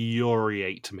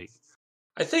infuriate me.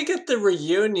 I think at the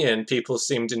reunion, people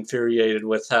seemed infuriated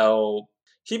with how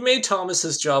he made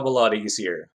Thomas's job a lot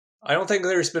easier. I don't think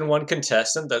there's been one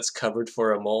contestant that's covered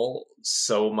for a mole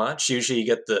so much. Usually, you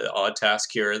get the odd task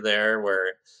here or there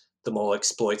where the mole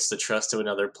exploits the trust of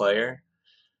another player.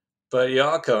 But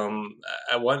Joachim,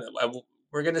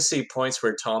 we're going to see points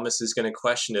where Thomas is going to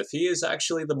question if he is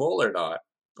actually the mole or not.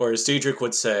 Or as Diedrich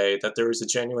would say, that there was a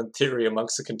genuine theory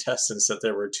amongst the contestants that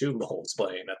there were two moles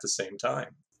playing at the same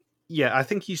time. Yeah, I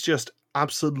think he's just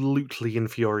absolutely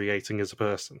infuriating as a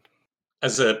person.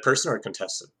 As a person or a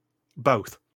contestant?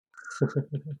 Both.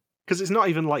 Because it's not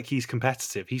even like he's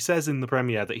competitive. He says in the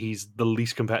premiere that he's the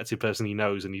least competitive person he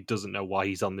knows and he doesn't know why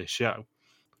he's on this show.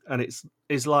 And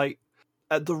it's like,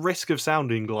 at the risk of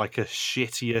sounding like a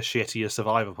shittier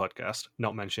Survivor podcast,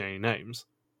 not mentioning any names,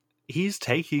 he's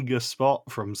taking a spot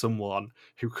from someone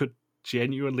who could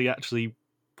genuinely actually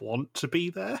want to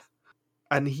be there.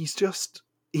 And he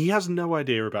has no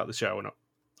idea about the show. And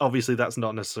obviously that's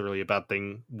not necessarily a bad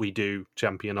thing. We do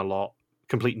champion a lot,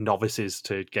 complete novices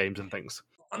to games and things.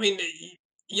 I mean,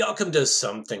 Joachim does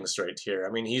some things right here.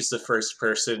 I mean, he's the first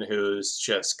person who's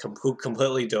just who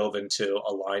completely dove into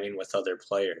aligning with other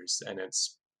players, and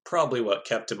it's probably what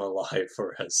kept him alive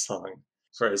for as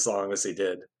long as he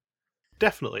did.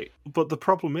 Definitely. But the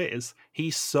problem is,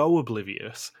 he's so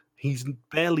oblivious. He's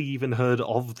barely even heard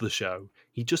of the show.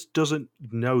 He just doesn't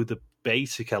know the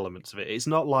basic elements of it. It's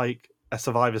not like a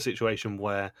Survivor situation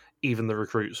where even the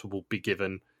recruits will be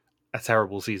given a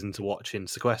terrible season to watch in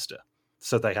Sequester,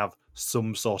 so they have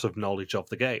some sort of knowledge of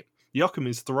the game. Joachim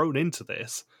is thrown into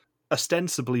this,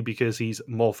 ostensibly because he's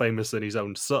more famous than his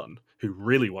own son, who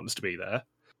really wants to be there,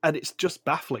 and it's just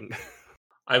baffling.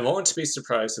 I won't be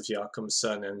surprised if Joachim's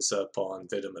son ends up on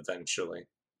Vidum eventually.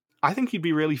 I think he'd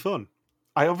be really fun.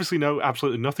 I obviously know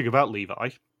absolutely nothing about Levi,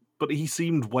 but he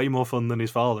seemed way more fun than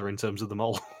his father in terms of the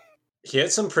mole. He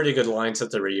had some pretty good lines at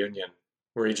the reunion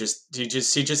where he just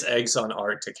eggs on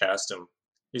Art to cast him.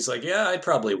 He's like, "Yeah, I'd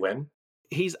probably win."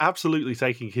 He's absolutely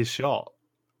taking his shot,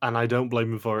 and I don't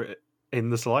blame him for it in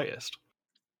the slightest.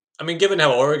 I mean, given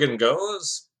how Oregon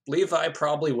goes, Levi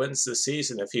probably wins this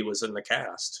season if he was in the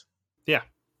cast. Yeah.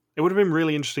 It would have been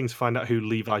really interesting to find out who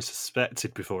Levi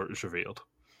suspected before it was revealed.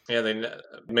 Yeah, they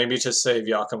maybe to save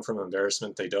Joachim from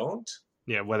embarrassment, they don't.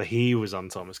 Yeah, whether he was on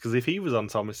Thomas. Because if he was on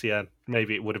Thomas, yeah,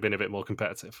 maybe it would have been a bit more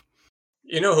competitive.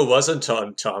 You know who wasn't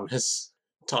on Thomas?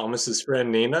 Thomas's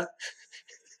friend Nina.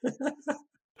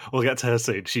 We'll get to her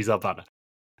soon. She's our banner.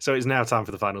 So it's now time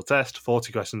for the final test.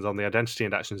 40 questions on the identity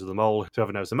and actions of the mole.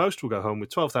 Whoever knows the most will go home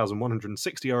with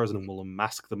 12,160 euros and will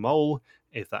unmask the mole.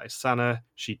 If that is Sana,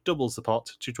 she doubles the pot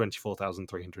to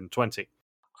 24,320.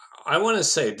 I want to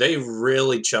say they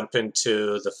really jump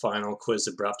into the final quiz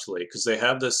abruptly because they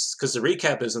have this, because the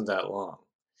recap isn't that long.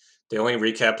 They only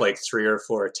recap like 3 or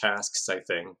 4 tasks, I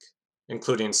think,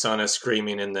 including Sana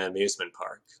screaming in the amusement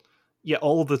park. Yeah,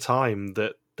 all the time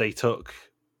that they took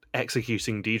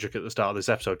executing Diedrich at the start of this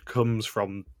episode comes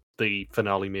from the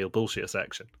finale meal bullshit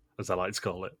section, as I like to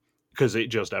call it. Because it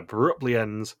just abruptly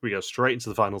ends, we go straight into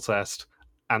the final test,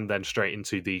 and then straight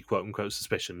into the quote-unquote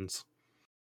suspicions.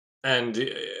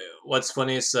 And what's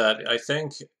funny is that I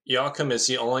think Joachim is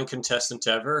the only contestant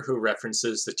ever who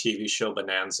references the TV show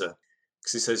Bonanza.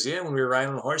 Because he says, yeah, when we were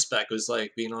riding on horseback, it was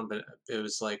like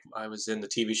I was in the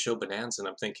TV show Bonanza. And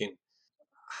I'm thinking,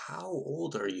 how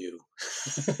old are you?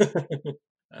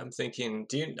 I'm thinking,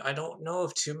 I don't know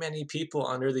if too many people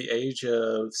under the age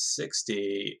of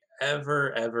 60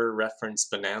 ever reference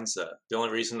Bonanza. The only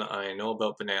reason I know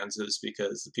about Bonanza is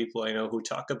because the people I know who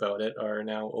talk about it are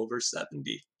now over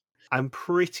 70. I'm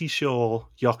pretty sure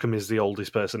Joachim is the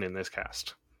oldest person in this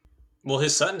cast. Well,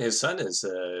 his son is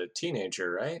a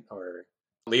teenager, right? Or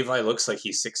Levi looks like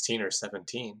he's 16 or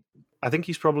 17. I think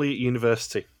he's probably at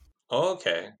university. Oh,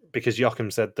 okay. Because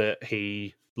Joachim said that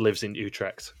he lives in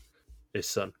Utrecht, his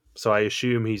son. So I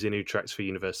assume he's in Utrecht for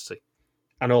university.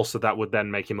 And also that would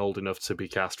then make him old enough to be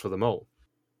cast for the mole.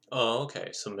 Oh,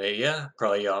 okay. So maybe, yeah,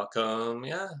 probably Joachim.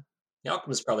 Yeah.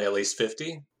 Joachim's probably at least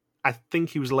 50. I think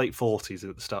he was late 40s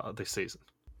at the start of this season.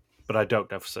 But I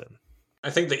don't know for certain. I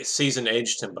think the season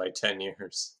aged him by 10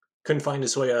 years. Couldn't find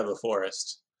his way out of the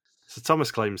forest. So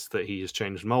Thomas claims that he has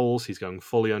changed moles. He's going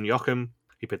fully on Joachim.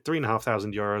 He bid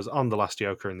 €3,500 on the last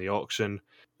Joker in the auction.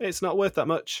 It's not worth that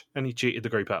much, and he cheated the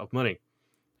group out of money.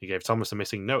 He gave Thomas a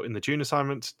missing note in the June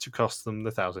assignment to cost them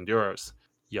the €1,000.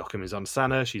 Joachim is on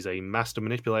Sanna. She's a master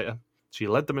manipulator. She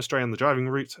led them astray on the driving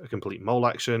route, a complete mole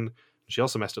action. She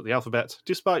also messed up the alphabet,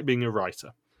 despite being a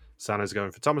writer. Sanna's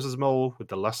going for Thomas's mole. With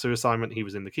the lasso assignment, he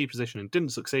was in the key position and didn't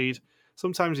succeed.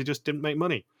 Sometimes he just didn't make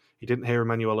money. He didn't hear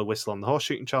Emanuela whistle on the horse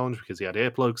shooting challenge because he had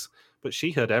earplugs, but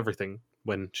she heard everything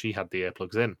when she had the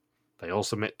earplugs in. They all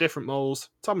submit different moles.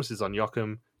 Thomas is on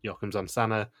Joachim, Joachim's on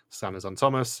Sanna, Sanna's on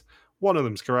Thomas. One of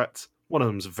them's correct, one of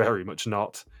them's very much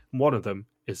not, and one of them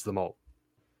is the mole.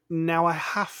 Now, I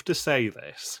have to say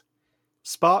this.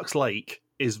 Sparks Lake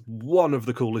is one of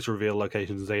the coolest reveal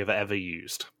locations they have ever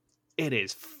used. It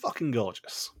is fucking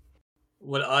gorgeous.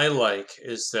 What I like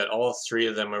is that all three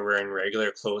of them are wearing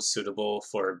regular clothes suitable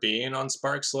for being on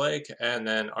Sparks Lake, and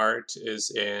then Art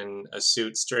is in a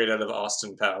suit straight out of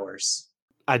Austin Powers.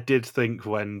 I did think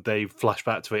when they flash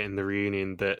back to it in the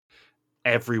reunion that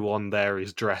everyone there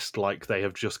is dressed like they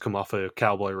have just come off a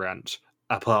cowboy ranch,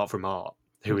 apart from Art,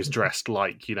 who is dressed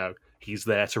like, he's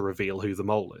there to reveal who the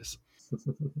mole is.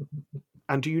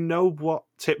 And do you know what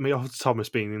tipped me off to Thomas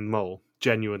being in the mole?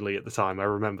 Genuinely at the time, I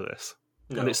remember this.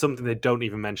 No. And it's something they don't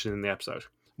even mention in the episode.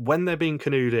 When they're being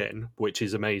canoed in, which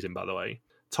is amazing, by the way,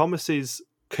 Thomas's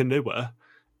canoer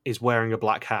is wearing a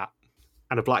black hat.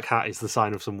 And a black hat is the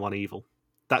sign of someone evil.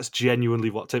 That's genuinely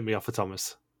what tipped me off for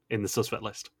Thomas in the suspect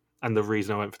list. And the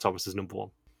reason I went for Thomas as number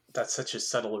one. That's such a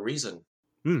subtle reason.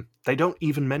 They don't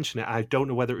even mention it. I don't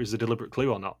know whether it was a deliberate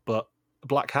clue or not, but a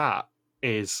black hat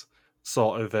is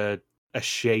sort of a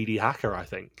shady hacker, I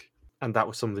think. And that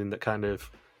was something that kind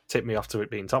of tipped me off to it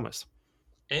being Thomas.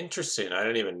 Interesting. I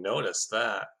didn't even notice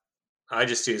that. I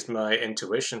just used my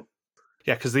intuition.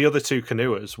 Yeah, because the other two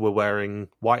canoers were wearing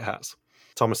white hats.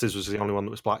 Thomas's was the only one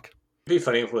that was black. It'd be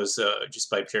funny if it was just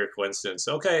by pure coincidence.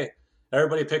 Okay,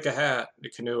 everybody pick a hat. The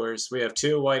canoers. We have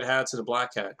 2 white hats and a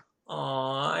black hat.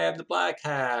 Aw, I have the black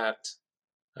hat.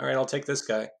 All right, I'll take this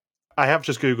guy. I have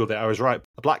just Googled it. I was right.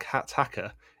 A black hat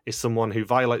hacker is someone who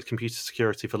violates computer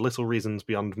security for little reasons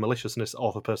beyond maliciousness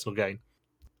or for personal gain.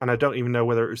 And I don't even know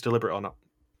whether it was deliberate or not.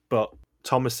 But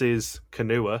Thomas's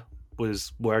canoer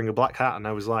was wearing a black hat, and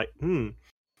I was like,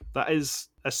 that is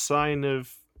a sign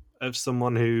of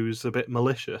someone who's a bit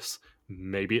malicious.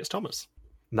 Maybe it's Thomas.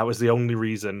 And that was the only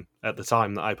reason at the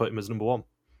time that I put him as number one,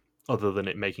 other than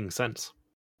it making sense.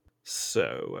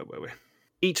 So, where were we?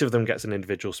 Each of them gets an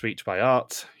individual speech by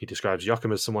Art. He describes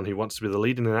Joachim as someone who wants to be the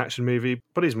lead in an action movie,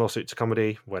 but he's more suited to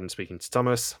comedy when speaking to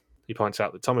Thomas. He points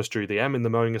out that Thomas drew the M in the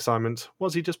mowing assignment.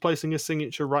 Was he just placing his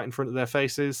signature right in front of their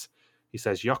faces? He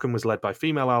says Joachim was led by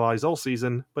female allies all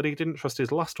season, but he didn't trust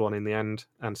his last one in the end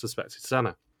and suspected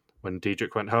Sanna. When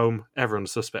Diedrich went home,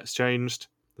 everyone's suspects changed.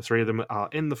 The 3 of them are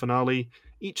in the finale,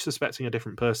 each suspecting a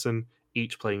different person,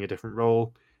 each playing a different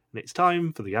role. And it's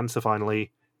time for the answer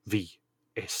finally. Wie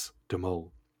ist der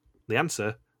Mole? The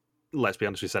answer, let's be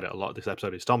honest, we said it a lot this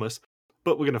episode, is Thomas,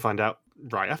 but we're going to find out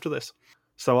right after this.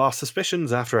 So our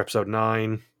suspicions after episode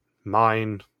 9,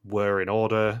 mine were in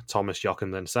order: Thomas, Joachim,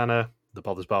 then Sanna. The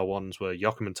Bothers Bar ones were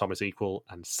Joachim and Thomas equal,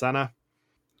 and Sanna.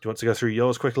 Do you want to go through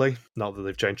yours quickly? Not that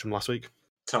they've changed from last week.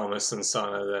 Thomas and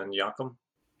Sanna, then Joachim.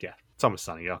 Yeah, Thomas,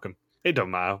 Sanna, Joachim. It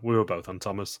don't matter. We were both on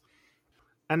Thomas.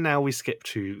 And now we skip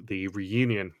to the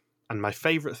reunion. And my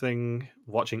favourite thing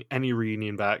watching any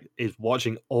reunion back is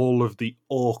watching all of the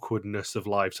awkwardness of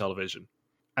live television.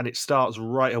 And it starts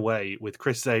right away with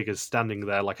Chris Zegers standing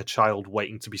there like a child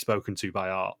waiting to be spoken to by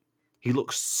Art. He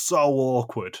looks so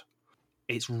awkward.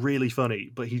 It's really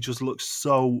funny, but he just looks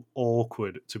so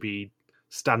awkward to be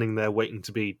standing there waiting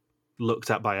to be looked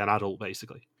at by an adult,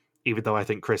 basically. Even though I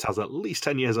think Chris has at least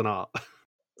 10 years on Art.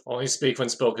 Only speak when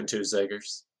spoken to,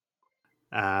 Zegers.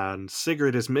 And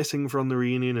Sigrid is missing from the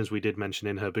reunion, as we did mention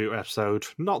in her boot episode.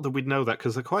 Not that we'd know that,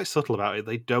 because they're quite subtle about it.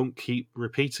 They don't keep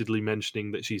repeatedly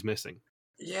mentioning that she's missing.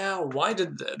 Yeah, why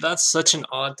did that's such an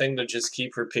odd thing to just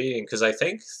keep repeating? Because I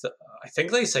think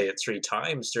they say it 3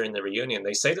 times during the reunion.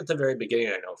 They say it at the very beginning,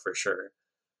 I know for sure,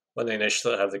 when they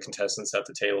initially have the contestants at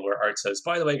the table, where Art says,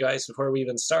 "By the way, guys, before we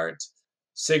even start,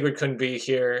 Sigrid couldn't be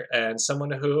here, and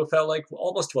someone who felt like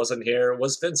almost wasn't here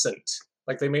was Vincent."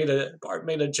 Like Art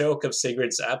made a joke of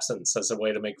Sigrid's absence as a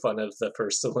way to make fun of the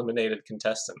first eliminated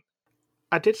contestant.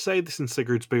 I did say this in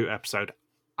Sigrid's boot episode.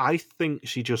 I think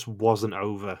she just wasn't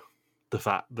over the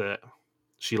fact that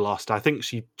she lost. I think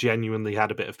she genuinely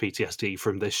had a bit of PTSD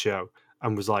from this show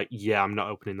and was like, yeah, I'm not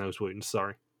opening those wounds,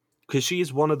 sorry. Because she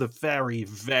is one of the very,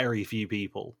 very few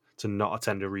people to not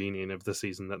attend a reunion of the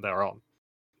season that they're on.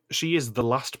 She is the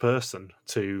last person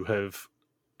to have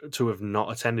to have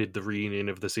not attended the reunion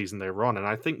of the season they were on, and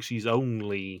I think she's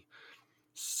only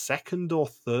second or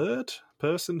third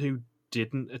person who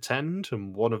didn't attend,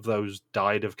 and one of those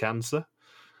died of cancer.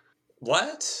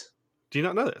 What? Do you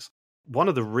not know this? One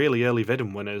of the really early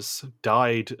Vidum winners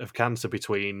died of cancer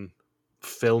between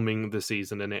filming the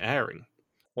season and it airing.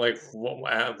 Like one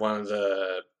of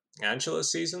the Angela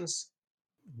seasons?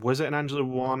 Was it an Angela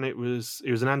one? It was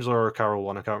an Angela or a Carol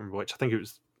one. I can't remember which. I think it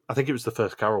was the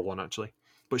first Carol one actually.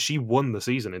 But she won the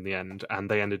season in the end, and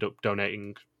they ended up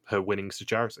donating her winnings to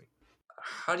charity.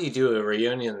 How do you do a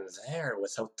reunion there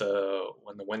without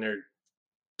when the winner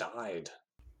died?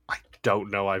 I don't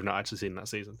know. I've not actually seen that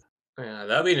season. Yeah,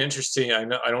 that'd be an interesting. I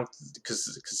know I don't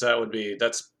because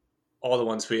that's all the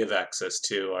ones we have access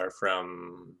to are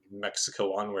from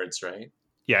Mexico onwards, right?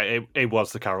 Yeah, it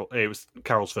was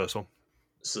Carol's first one.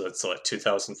 So that's like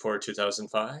 2004,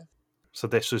 2005? So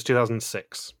this was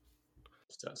 2006.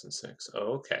 2006.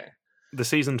 Oh, okay. The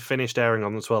season finished airing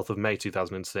on the 12th of May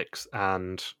 2006,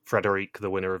 and Frederique, the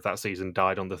winner of that season,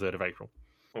 died on the 3rd of April.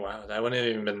 Wow, that wouldn't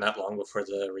have even been that long before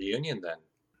the reunion then.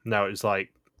 No, it was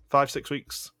like 5-6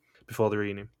 weeks before the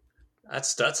reunion.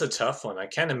 That's a tough one. I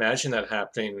can't imagine that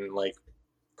happening. Like,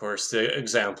 of course, the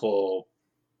example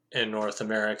in North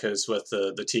America is with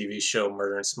the TV show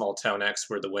Murder in Small Town X,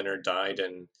 where the winner died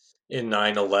in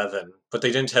 9/11, but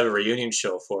they didn't have a reunion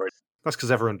show for it. That's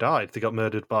because everyone died. They got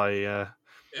murdered by I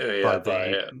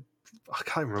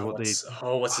can't remember what's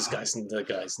the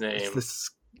guy's name?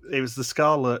 It was the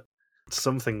Scarlet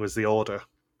something was the order.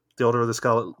 The Order of the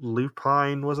Scarlet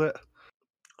Lupine, was it?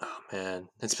 Oh man,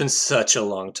 it's been such a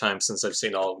long time since I've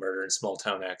seen all of Murder in Small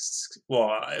Town X. Well,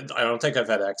 I don't think I've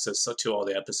had access to all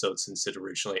the episodes since it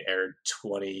originally aired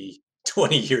 20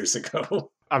 years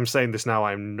ago. I'm saying this now.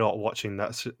 I'm not watching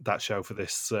that show for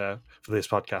this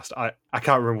podcast. I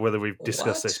can't remember whether we've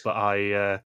discussed this, but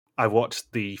I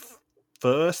watched the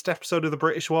first episode of the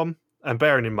British one, and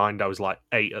bearing in mind I was like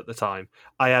 8 at the time,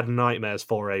 I had nightmares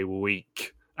for a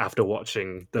week after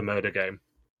watching The Murder Game.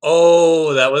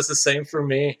 Oh, that was the same for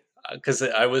me because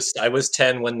I was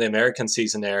 10 when the American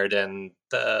season aired, and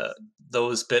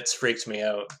those bits freaked me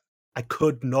out. I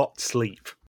could not sleep.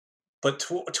 But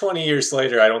 20 years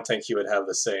later, I don't think you would have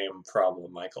the same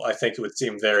problem, Michael. I think it would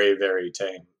seem very, very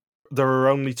tame. There are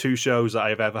only 2 shows that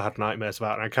I've ever had nightmares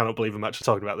about, and I cannot believe I'm actually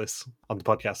talking about this on the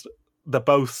podcast. They're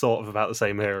both sort of about the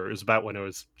same era. It was about when I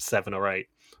was 7 or 8.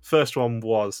 First one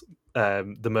was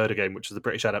The Murder Game, which is the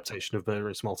British adaptation of Murder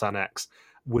in Small Town X.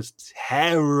 Was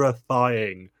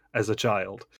terrifying as a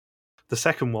child. The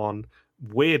second one,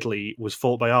 weirdly, was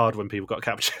Fought by Ard when people got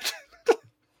captured.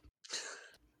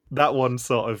 That one's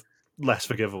sort of less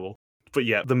forgivable. But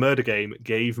yeah, The Murder Game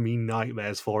gave me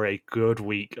nightmares for a good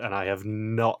week, and I have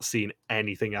not seen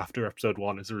anything after episode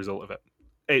 1 as a result of it.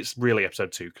 It's really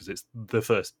episode 2, because it's the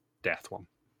first death one,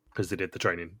 because they did the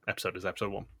training episode as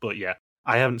episode 1. But yeah,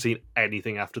 I haven't seen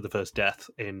anything after the first death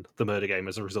in The Murder Game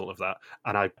as a result of that.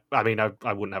 And I mean,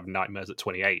 I wouldn't have nightmares at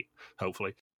 28,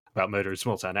 hopefully, about Murder in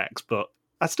Small Town X, but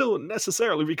I still wouldn't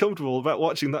necessarily be comfortable about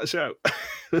watching that show.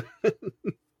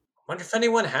 Wonder if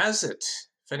anyone has it.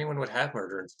 If anyone would have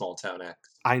Murder in Small Town X.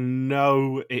 I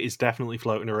know it is definitely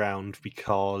floating around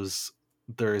because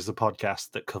there is a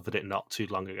podcast that covered it not too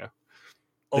long ago.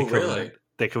 Really?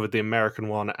 They covered the American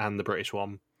one and the British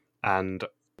one, and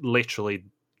literally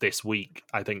this week,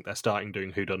 I think they're starting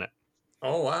doing Whodunit.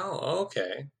 Oh, wow.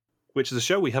 Okay. Which is a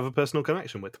show we have a personal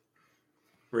connection with.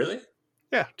 Really?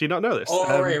 Yeah. Do you not know this?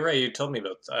 Oh, right. You told me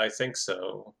about that. I think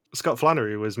so. Scott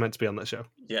Flannery was meant to be on that show.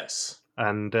 Yes.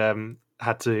 And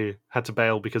had to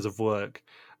bail because of work.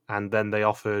 And then they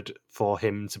offered for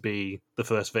him to be the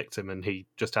first victim, and he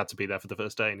just had to be there for the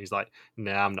first day. And he's like,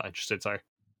 nah, I'm not interested, sorry.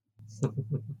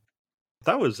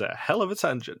 That was a hell of a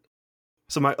tangent.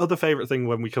 So my other favourite thing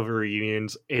when we cover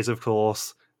reunions is, of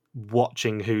course,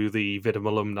 watching who the Vidum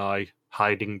alumni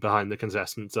hiding behind the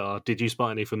contestants are. Did you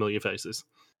spot any familiar faces?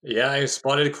 Yeah, I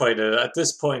spotted at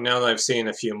this point, now that I've seen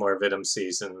a few more Vidum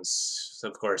seasons,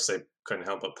 of course, I couldn't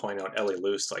help but point out Ellie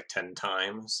Luce like 10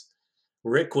 times.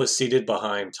 Rick was seated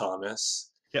behind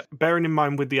Thomas. Yeah, bearing in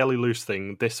mind with the Ellie Luce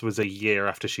thing, this was a year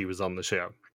after she was on the show.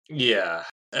 Yeah.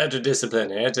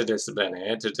 Interdiscipline.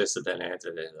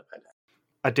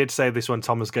 I did say this when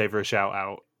Thomas gave her a shout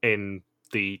out in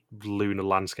the Lunar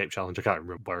Landscape Challenge. I can't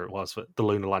remember where it was, but the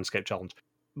Lunar Landscape Challenge.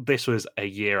 This was a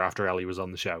year after Ellie was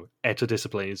on the show.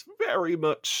 Interdiscipline is very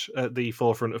much at the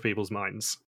forefront of people's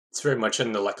minds. It's very much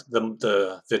in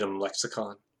the Vidum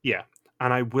lexicon. Yeah,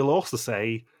 and I will also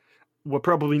say we're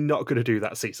probably not going to do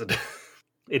that season.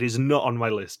 It is not on my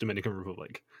list, Dominican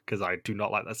Republic, because I do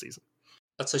not like that season.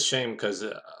 That's a shame, because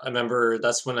I remember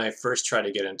that's when I first tried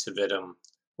to get into Vidum,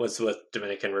 was with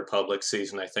Dominican Republic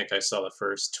season. I think I saw the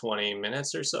first 20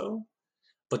 minutes or so.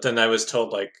 But then I was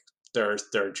told like there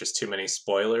are just too many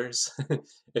spoilers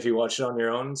if you watch it on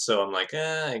your own. So I'm like,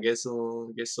 I guess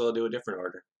I'll do a different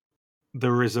order.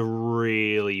 There is a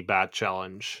really bad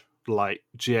challenge, like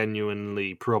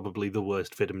genuinely probably the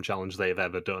worst Vidum challenge they've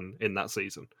ever done in that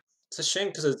season. It's a shame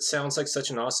because it sounds like such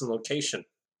an awesome location.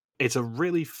 It's a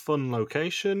really fun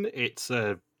location. It's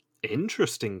a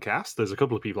interesting cast. There's a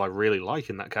couple of people I really like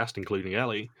in that cast, including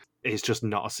Ellie. It's just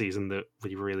not a season that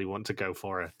we really want to go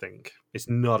for, I think. It's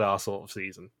not our sort of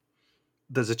season.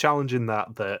 There's a challenge in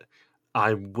that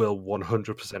I will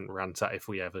 100% rant at if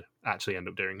we ever actually end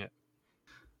up doing it.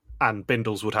 And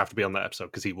Bindles would have to be on that episode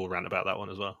because he will rant about that one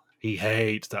as well. He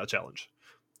hates that challenge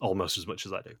almost as much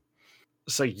as I do.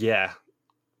 So yeah,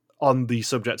 on the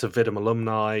subject of Vidum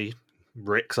alumni,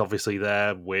 Rick's obviously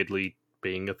there, weirdly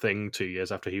being a thing 2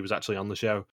 years after he was actually on the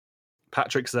show.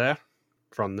 Patrick's there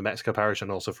from the Mexico Parish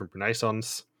and also from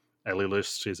Renaissance. Ellie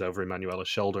Lust is over Emanuela's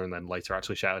shoulder and then later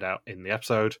actually shouted out in the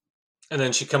episode. And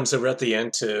then she comes over at the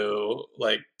end to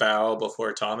like bow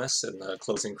before Thomas in the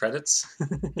closing credits.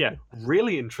 Yeah,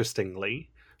 really interestingly,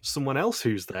 someone else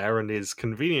who's there and is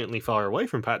conveniently far away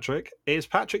from Patrick is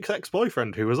Patrick's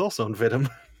ex-boyfriend, who was also on Vidum.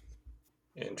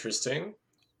 Interesting.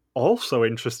 Also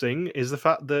interesting is the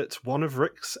fact that one of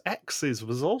Rick's exes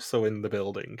was also in the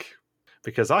building.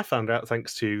 Because I found out,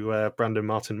 thanks to Brandon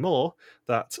Martin Moore,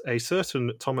 that a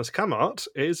certain Thomas Camart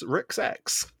is Rick's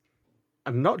ex.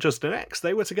 And not just an ex,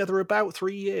 they were together about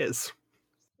 3 years.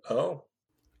 Oh.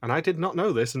 And I did not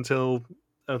know this until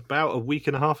about a week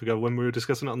and a half ago when we were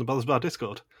discussing it on the Brothers Bar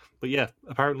Discord. But yeah,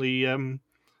 apparently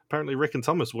Rick and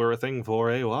Thomas were a thing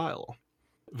for a while.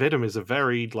 Vidum is a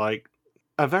very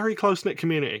close-knit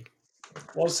community.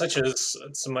 Well, it's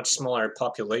a much smaller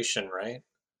population, right?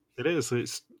 It is.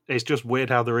 It's just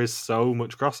weird how there is so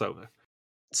much crossover.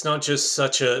 It's not just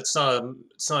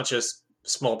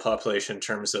small population in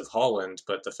terms of Holland,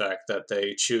 but the fact that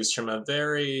they choose from a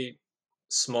very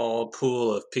small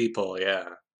pool of people. Yeah,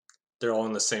 they're all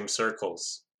in the same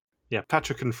circles. Yeah,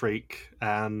 Patrick and Freak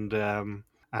and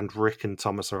Rick and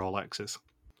Thomas are all exes.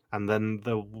 And then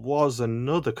there was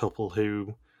another couple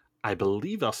who I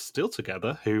believe are still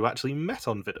together who actually met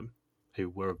on Vidum, who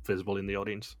were visible in the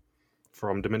audience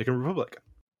from Dominican Republic.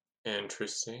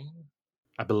 Interesting.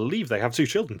 I believe they have 2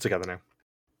 children together now.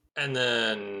 And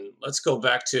then let's go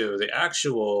back to the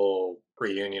actual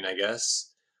reunion, I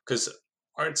guess, because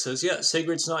Art says, "Yeah,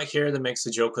 Sigrid's not here." That makes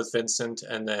the joke with Vincent,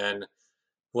 and then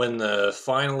when the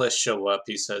finalists show up,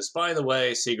 he says, "By the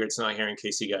way, Sigrid's not here," in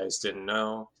case you guys didn't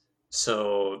know.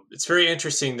 So it's very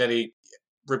interesting that he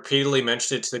repeatedly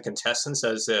mentioned it to the contestants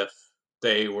as if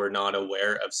they were not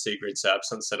aware of Sigrid's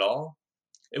absence at all.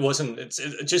 It wasn't.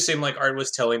 It just seemed like Art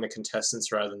was telling the contestants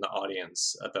rather than the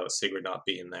audience about Sigrid not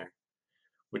being there,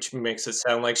 which makes it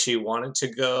sound like she wanted to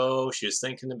go. She was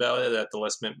thinking about it at the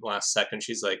last second.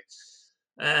 She's like,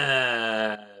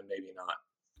 maybe not.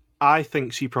 I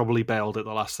think she probably bailed at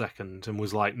the last second and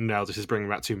was like, no, this is bringing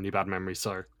back too many bad memories,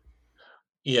 so.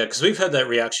 Yeah, because we've had that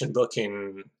reaction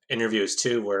booking interviews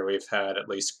too, where we've had at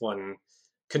least one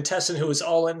contestant who was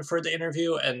all in for the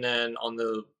interview, and then on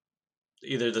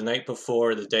either the night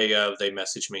before or the day of, they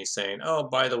messaged me saying, "Oh,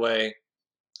 by the way,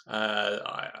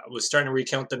 I was starting to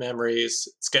recount the memories.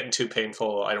 It's getting too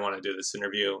painful. I don't want to do this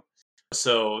interview."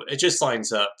 So it just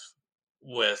lines up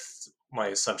with my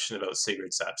assumption about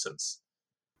Sigrid's absence.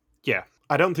 Yeah,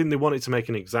 I don't think they wanted to make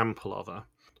an example of her,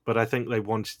 but I think they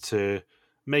wanted to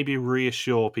maybe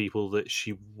reassure people that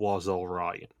she was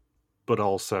alright, but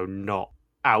also not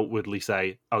outwardly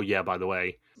say, oh yeah, by the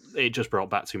way, it just brought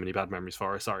back too many bad memories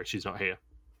for her. Sorry, she's not here.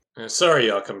 Sorry,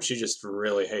 Joachim. She just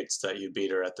really hates that you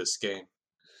beat her at this game.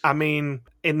 I mean,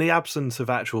 in the absence of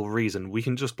actual reason, we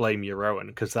can just blame Euroan,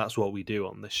 because that's what we do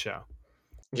on this show.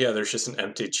 Yeah, there's just an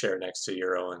empty chair next to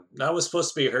Euroan. That was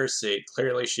supposed to be her seat.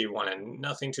 Clearly, she wanted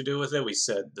nothing to do with it. We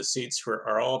said the seats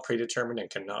are all predetermined and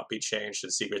cannot be changed.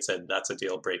 And Sigrid said, "That's a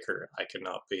deal breaker. I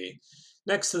cannot be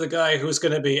next to the guy who's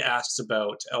going to be asked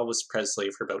about Elvis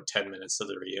Presley for about 10 minutes of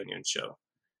the reunion show.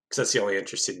 Because that's the only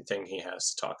interesting thing he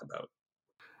has to talk about."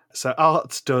 So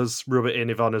Art does rub it in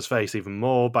Ivana's face even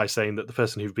more by saying that the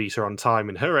person who beat her on time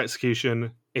in her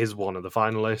execution is one of the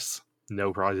finalists.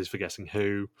 No prizes for guessing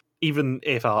who. Even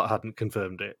if Art hadn't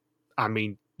confirmed it, I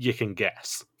mean, you can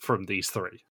guess from these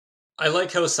 3. I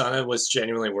like how Sana was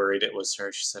genuinely worried it was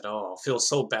her. She said, "Oh, I'll feel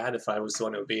so bad if I was the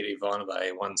one who beat Ivana by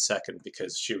 1 second,"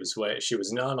 because she was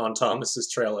not on Thomas's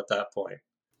trail at that point.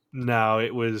 No,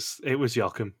 it was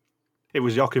Joachim. It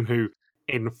was Joachim who,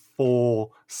 in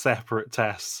 4 separate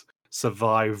tests,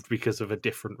 survived because of a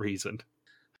different reason.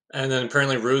 And then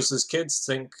apparently Ruse's kids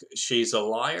think she's a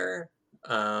liar.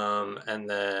 And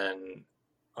then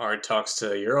Art talks to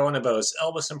Euron about his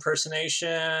Elvis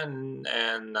impersonation,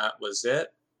 and that was it.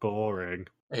 Boring.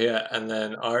 Yeah, and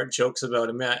then Art jokes about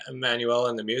Emmanuel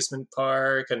in the amusement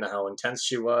park and how intense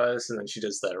she was, and then she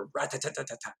does the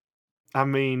rat-a-tat-tat-tat. I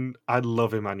mean, I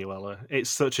love Emanuela. It's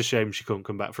such a shame she couldn't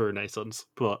come back for Renaissance,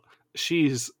 but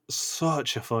she's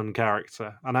such a fun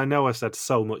character. And I know I said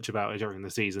so much about her during the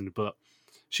season, but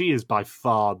she is by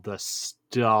far the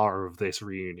star of this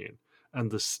reunion and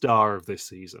the star of this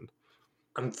season.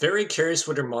 I'm very curious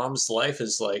what her mom's life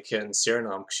is like in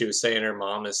Suriname. She was saying her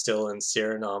mom is still in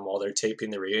Suriname while they're taping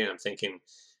the reunion. I'm thinking,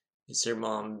 is her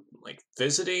mom like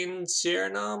visiting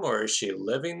Suriname or is she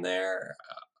living there?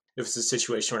 If it's a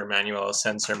situation where Manuela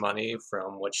sends her money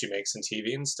from what she makes in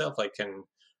TV and stuff, like can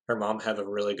her mom have a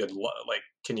really good like?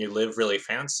 Can you live really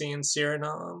fancy in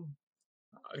Suriname?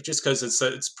 Just because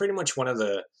it's pretty much one of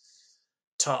the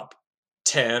top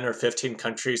 10 or 15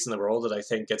 countries in the world that I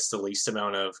think gets the least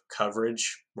amount of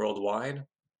coverage worldwide.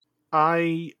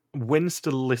 I winced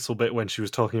a little bit when she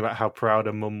was talking about how proud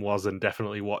her mum was and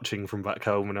definitely watching from back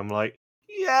home, and I'm like,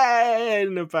 yeah,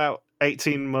 in about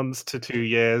 18 months to 2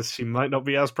 years, she might not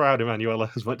be as proud,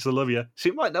 Emanuela, as much as I love you. She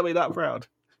might not be that proud.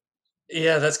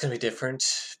 Yeah, that's gonna be different.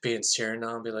 Be in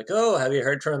Suriname, be like, oh, have you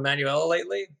heard from Emanuela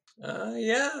lately?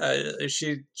 Yeah,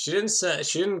 she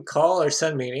didn't call or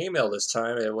send me an email this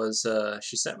time. It was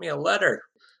she sent me a letter.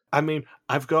 I mean,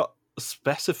 I've got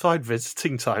specified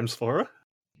visiting times for her.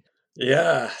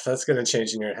 Yeah, that's gonna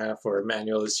change in your half where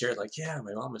Emmanuel is here. Like, yeah,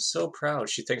 my mom is so proud.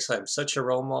 She thinks I'm such a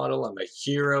role model. I'm a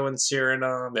hero in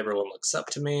Suriname. Everyone looks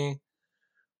up to me.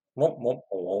 Womp, womp,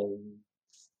 womp.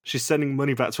 She's sending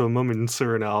money back to her mum in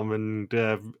Suriname, and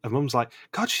her mum's like,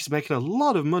 God, she's making a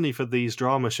lot of money for these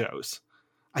drama shows.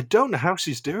 I don't know how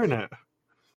she's doing it.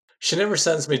 She never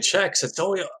sends me checks.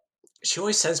 She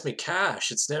always sends me cash.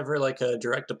 It's never like a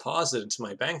direct deposit into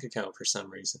my bank account for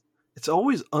some reason. It's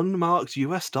always unmarked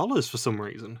US dollars for some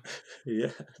reason.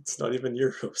 Yeah, it's not even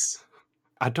euros.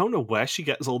 I don't know where she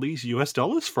gets all these US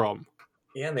dollars from.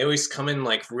 Yeah, and they always come in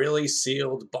like really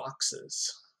sealed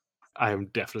boxes. I am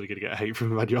definitely going to get hate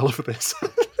from Emanuela for this.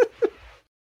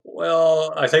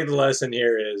 Well, I think the lesson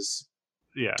here is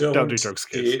Yeah, don't do drugs,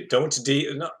 kids.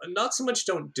 Not so much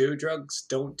don't do drugs,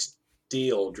 don't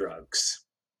deal drugs.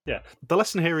 Yeah, the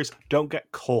lesson here is don't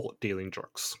get caught dealing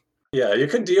drugs. Yeah, you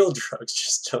can deal drugs,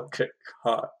 just don't get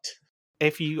caught.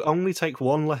 If you only take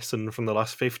one lesson from the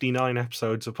last 59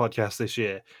 episodes of podcast this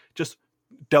year, just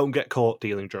don't get caught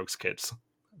dealing drugs, kids.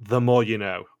 The more you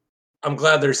know. I'm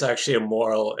glad there's actually a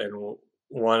moral in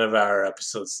one of our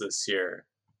episodes this year.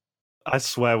 I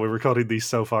swear we're recording these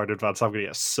so far in advance, I'm going to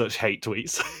get such hate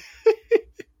tweets.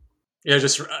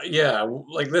 Yeah,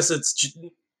 like this.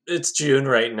 It's June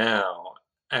right now,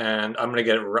 and I'm gonna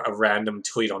get a random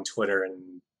tweet on Twitter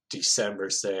in December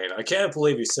saying, "I can't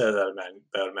believe you said that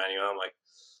about Emmanuel." I'm like,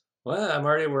 "Well,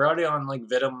 we're already on like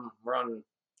Vietnam. We're on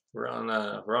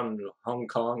Hong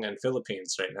Kong and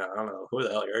Philippines right now. I don't know who the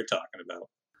hell you're talking about."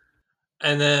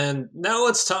 And then now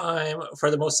it's time for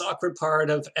the most awkward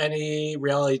part of any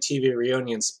reality TV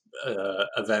reunions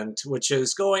event, which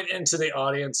is going into the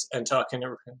audience and talking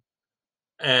to.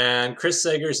 And Chris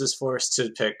Sagers is forced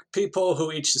to pick people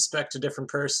who each suspect a different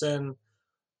person.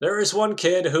 There is one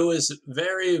kid who is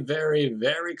very, very,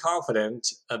 very confident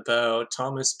about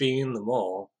Thomas being the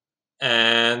mole.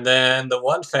 And then the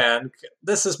one fan,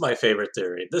 this is my favorite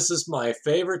theory. This is my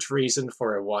favorite reason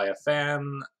for why a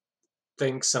fan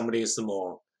thinks somebody is the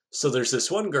mole. So there's this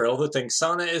one girl who thinks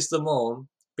Sana is the mole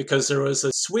because there was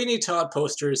a Sweeney Todd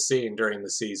poster seen during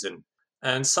the season.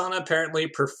 And Sana apparently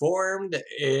performed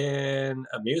in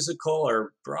a musical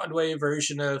or Broadway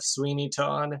version of Sweeney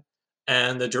Todd.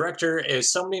 And the director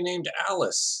is somebody named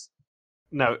Alice.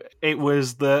 No, it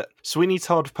was that Sweeney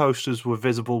Todd posters were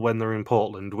visible when they're in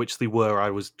Portland, which they were.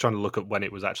 I was trying to look up when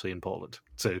it was actually in Portland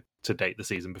to date the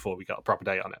season before we got a proper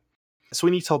date on it.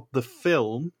 Sweeney Todd, the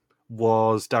film,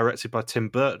 was directed by Tim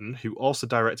Burton, who also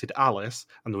directed Alice,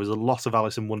 and there was a lot of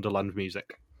Alice in Wonderland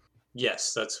music.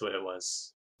 Yes, that's what it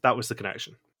was. That was the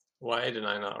connection. Why did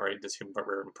I not write the Tim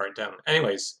Burton part down?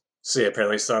 Anyways, so yeah,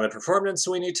 apparently Sana performed in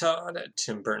Sweeney Todd.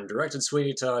 Tim Burton directed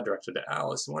Sweeney Todd, directed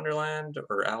Alice in Wonderland,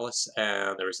 or Alice,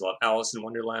 and there was a lot of Alice in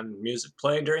Wonderland music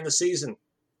played during the season.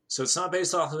 So it's not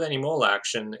based off of any mole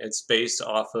action. It's based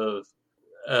off of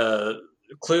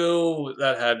clue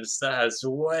that has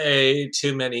way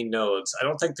too many nodes. I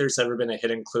don't think there's ever been a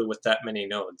hidden clue with that many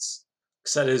nodes.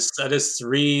 Because that is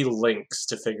 3 links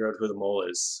to figure out who the mole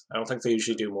is. I don't think they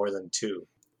usually do more than 2.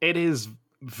 It is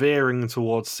veering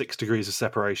towards 6 degrees of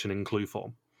separation in clue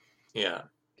form. Yeah.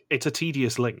 It's a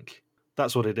tedious link.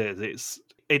 That's what it is.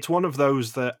 It's one of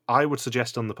those that I would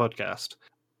suggest on the podcast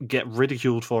get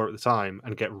ridiculed for at the time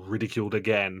and get ridiculed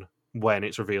again when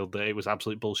it's revealed that it was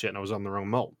absolute bullshit and I was on the wrong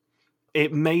mole.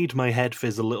 It made my head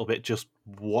fizz a little bit just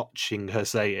watching her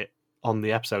say it on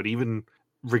the episode, even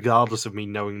regardless of me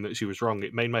knowing that she was wrong.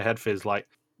 It made my head fizz like,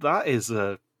 that is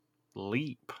a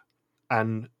leap.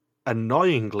 And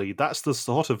annoyingly, that's the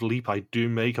sort of leap I do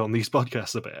make on these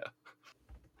podcasts a bit.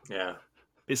 Yeah.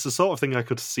 It's the sort of thing I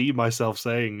could see myself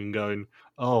saying and going,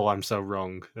 oh, I'm so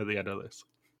wrong at the end of this.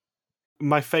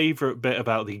 My favourite bit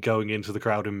about the going into the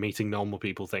crowd and meeting normal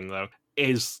people thing, though,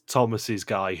 is Thomas's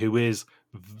guy, who is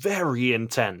very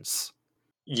intense.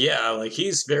 Yeah, like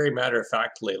he's very matter of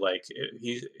factly. Like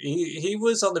he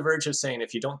was on the verge of saying,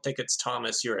 "If you don't think it's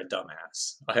Thomas, you're a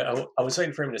dumbass." I was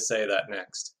waiting for him to say that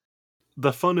next.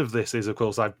 The fun of this is, of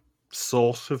course, I've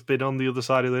sort of been on the other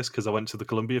side of this because I went to the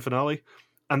Columbia finale.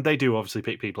 And they do obviously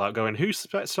pick people out going, who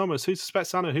suspects Thomas? Who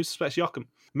suspects Anna? Who suspects Joachim?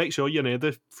 Make sure you're near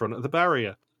the front of the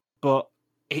barrier. But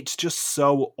it's just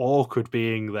so awkward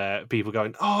being there. People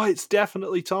going, oh, it's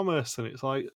definitely Thomas. And it's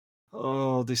like,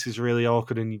 oh, this is really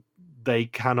awkward. And they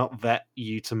cannot vet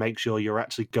you to make sure you're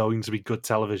actually going to be good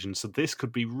television. So this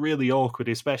could be really awkward,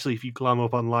 especially if you climb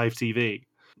up on live TV.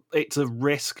 It's a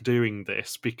risk doing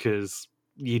this because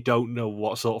you don't know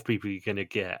what sort of people you're going to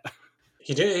get.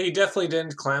 He definitely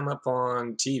didn't climb up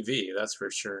on TV, that's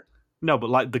for sure. No, but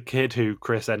like the kid who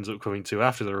Chris ends up coming to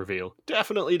after the reveal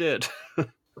definitely did.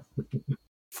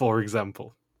 For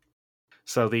example.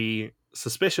 So the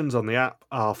suspicions on the app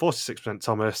are 46%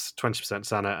 Thomas, 20%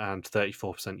 Sana, and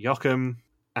 34% Joachim.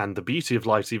 And the beauty of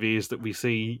live TV is that we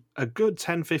see a good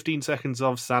 10-15 seconds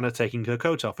of Sana taking her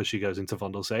coat off as she goes into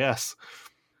Vondel CS.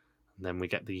 And then we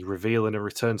get the reveal and a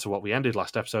return to what we ended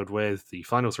last episode with, the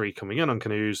final three coming in on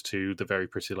canoes to the very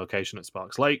pretty location at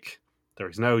Sparks Lake. There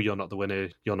is no, you're not the winner,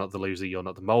 you're not the loser, you're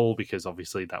not the mole, because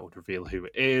obviously that would reveal who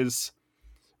it is.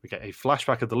 We get a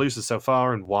flashback of the losers so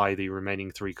far and why the remaining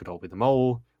three could all be the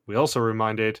mole. We also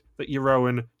reminded that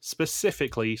Jeroen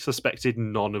specifically suspected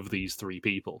none of these three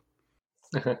people.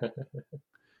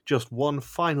 Just one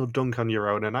final dunk on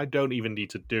Jeroen, and I don't even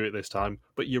need to do it this time,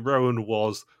 but Jeroen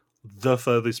was the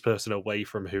furthest person away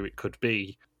from who it could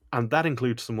be, and that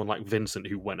includes someone like Vincent,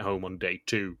 who went home on day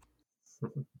 2.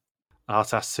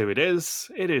 Art asks who it is.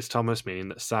 It is Thomas, meaning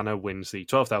that Sana wins the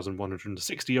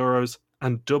 €12,160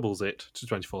 and doubles it to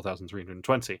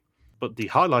 24,320. But the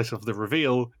highlight of the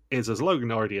reveal is, as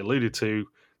Logan already alluded to,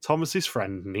 Thomas's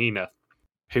friend Nina,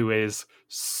 who is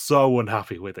so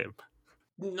unhappy with him.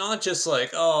 Not just like,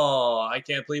 oh, I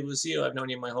can't believe it was you, I've known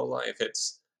you my whole life.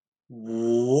 It's,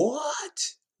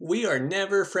 what? We are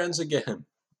never friends again.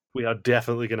 We are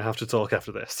definitely going to have to talk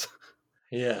after this.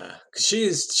 Yeah,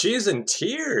 she's in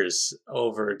tears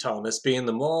over Thomas being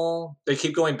the mole. They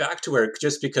keep going back to her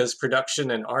just because production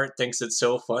and art thinks it's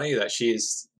so funny that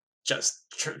she's just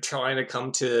trying to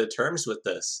come to terms with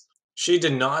this. She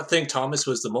did not think Thomas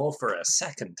was the mole for a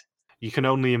second. You can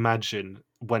only imagine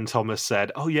when Thomas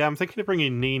said, oh yeah, I'm thinking of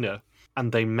bringing Nina.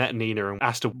 And they met Nina and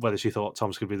asked her whether she thought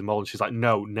Thomas could be the mole. And she's like,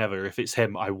 no, never. If it's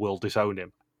him, I will disown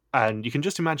him. And you can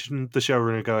just imagine the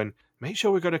showrunner going, make sure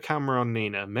we've got a camera on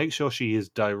Nina. Make sure she is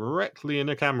directly in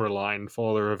a camera line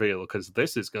for the reveal, because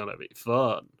this is going to be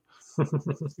fun.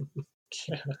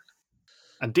 Yeah.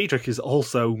 And Diedrich is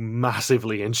also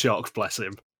massively in shock, bless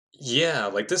him. Yeah,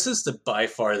 like this is by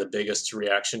far the biggest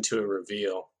reaction to a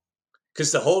reveal.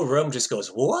 Because the whole room just goes,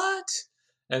 what?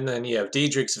 And then you have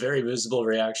Diedrich's very visible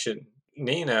reaction.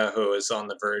 Nina, who is on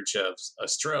the verge of a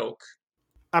stroke.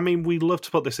 I mean, we love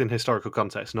to put this in historical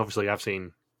context, and obviously I've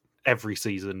seen every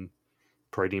season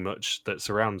pretty much that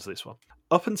surrounds this one.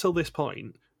 Up until this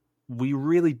point, we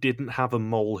really didn't have a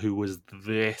mole who was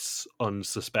this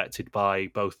unsuspected by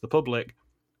both the public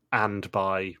and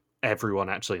by everyone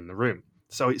actually in the room.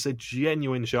 So it's a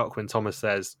genuine shock when Thomas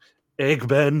says, Ik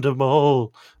ben de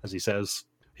mole, as he says.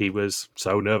 He was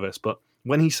so nervous, but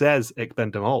when he says Ik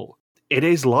ben de mole, it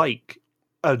is like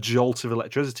a jolt of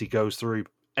electricity goes through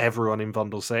everyone in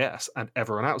Vondel CS and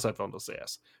everyone outside Vondel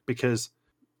CS, because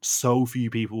so few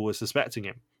people were suspecting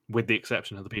him, with the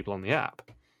exception of the people on the app.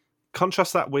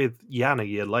 Contrast that with Jan a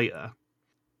year later.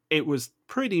 It was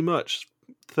pretty much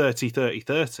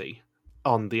 30-30-30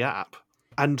 on the app,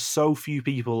 and so few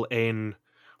people in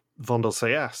Vondel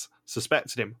CS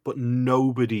suspected him, but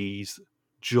nobody's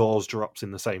jaws drops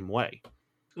in the same way.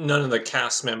 None of the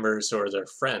cast members or their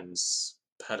friends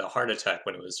had a heart attack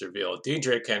when it was revealed.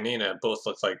 Diedrich and Nina both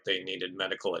looked like they needed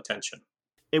medical attention.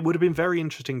 It would have been very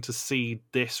interesting to see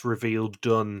this reveal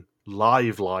done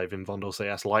live in Vondel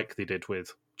CS like they did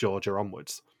with Georgia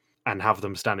onwards, and have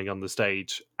them standing on the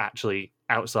stage actually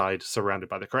outside surrounded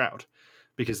by the crowd.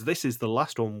 because this is the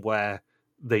last one where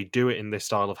they do it in this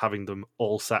style of having them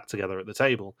all sat together at the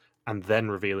table and then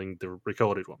revealing the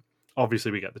recorded one.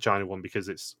 Obviously, we get the China one because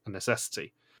it's a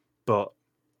necessity, but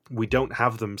we don't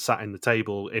have them sat in the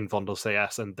table in Vondel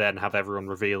CS and then have everyone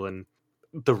reveal and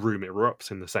the room erupts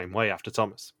in the same way after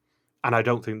Thomas. And I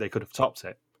don't think they could have topped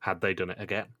it had they done it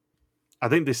again. I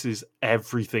think this is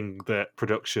everything that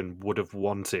production would have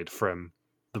wanted from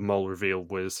the mole reveal,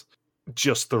 was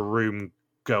just the room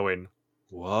going,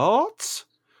 what?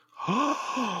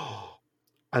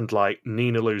 And like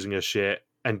Nina losing her shit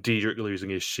and Diedrich losing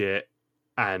his shit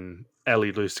and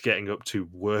Ellie just getting up to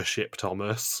worship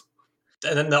Thomas.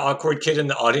 And then the awkward kid in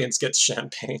the audience gets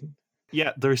champagne.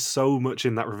 Yeah, there is so much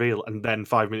in that reveal. And then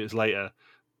 5 minutes later,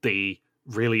 the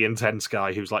really intense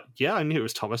guy who's like, yeah, I knew it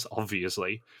was Thomas,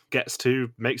 obviously, gets to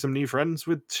make some new friends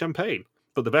with champagne.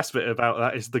 But the best bit about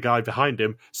that is the guy behind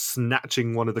him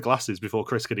snatching one of the glasses before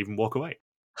Chris could even walk away.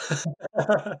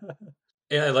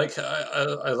 Yeah, I like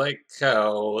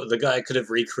how the guy could have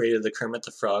recreated the Kermit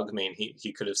the Frog. I mean,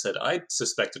 he could have said, I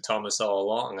suspected Thomas all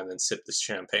along, and then sipped this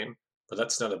champagne. But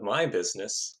that's none of my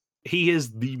business. He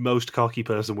is the most cocky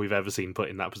person we've ever seen put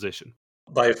in that position.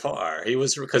 By far. He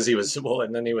was, because he was, well,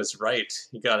 and then he was right.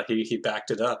 He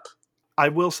backed it up. I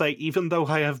will say, even though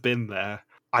I have been there,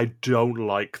 I don't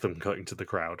like them cutting to the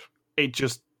crowd. It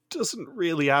just doesn't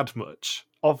really add much.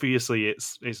 Obviously,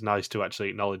 it's nice to actually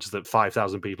acknowledge that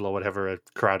 5,000 people or whatever are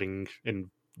crowding in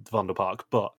Vondelpark,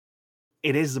 but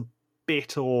it is a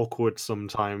bit awkward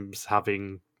sometimes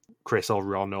having Chris or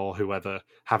Ron or whoever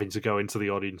having to go into the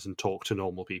audience and talk to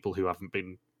normal people who haven't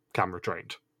been camera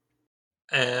trained.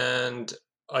 And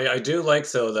I do like,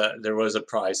 though, that there was a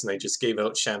prize and they just gave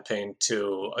out champagne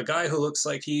to a guy who looks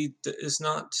like he's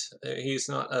not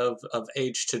of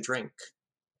age to drink.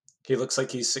 He looks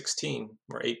like he's 16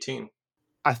 or 18.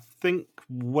 I think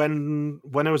when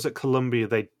I was at Columbia,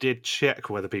 they did check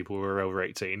whether people were over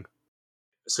 18.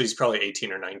 So he's probably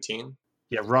 18 or 19?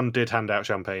 Yeah, Ron did hand out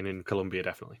champagne in Columbia,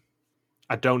 definitely.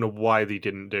 I don't know why they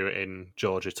didn't do it in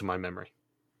Georgia, to my memory.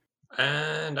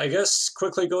 And I guess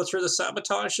quickly go through the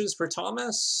sabotages for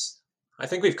Thomas. I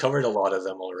think we've covered a lot of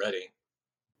them already.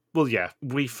 Well, yeah.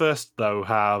 We first, though,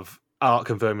 have Art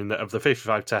confirming that of the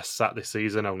 55 tests at this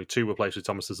season, only 2 were placed with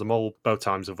Thomas as the mole, both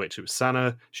times of which it was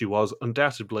Sana. She was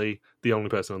undoubtedly the only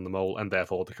person on the mole, and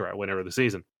therefore the correct winner of the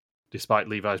season. Despite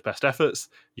Levi's best efforts,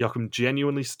 Joachim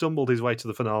genuinely stumbled his way to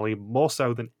the finale, more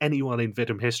so than anyone in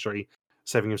Vidum history,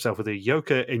 saving himself with a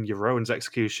yoker in Jeroen's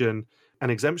execution, an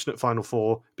exemption at Final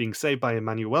Four, being saved by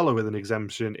Emanuela with an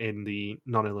exemption in the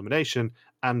non-elimination,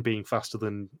 and being faster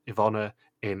than Ivana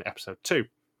in episode 2.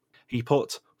 He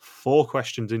put 4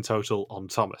 questions in total on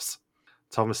Thomas.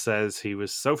 Thomas says he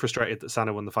was so frustrated that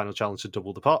Sana won the final challenge to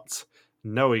double the pot,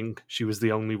 knowing she was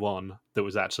the only one that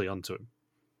was actually onto him.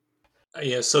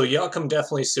 Yeah, so Joachim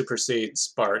definitely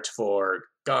supersedes Bart for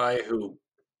guy who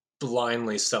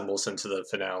blindly stumbles into the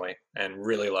finale and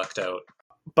really lucked out.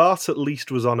 Bart at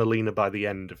least was on Alina by the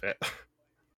end of it.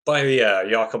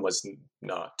 Joachim was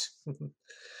not.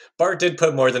 Bart did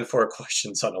put more than 4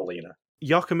 questions on Alina.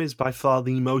 Joachim is by far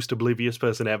the most oblivious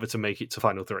person ever to make it to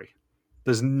Final 3.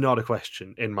 There's not a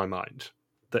question in my mind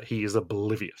that he is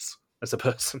oblivious as a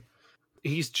person.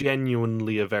 He's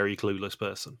genuinely a very clueless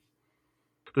person.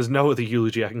 There's no other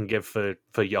eulogy I can give for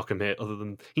Joachim here other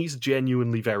than he's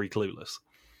genuinely very clueless.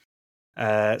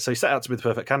 So he set out to be the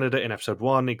perfect candidate in episode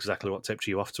 1, exactly what tipped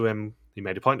you off to him. He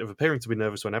made a point of appearing to be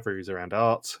nervous whenever he was around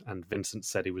Art, and Vincent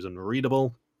said he was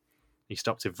unreadable. He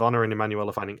stopped Ivana and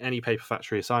Emanuela finding any Paper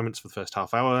Factory assignments for the first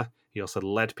half hour. He also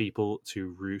led people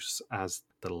to Roos as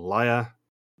the liar.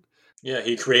 Yeah,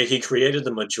 he created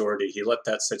the majority. He let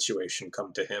that situation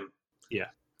come to him. Yeah.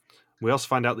 We also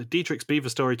find out that Dietrich's beaver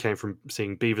story came from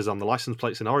seeing beavers on the license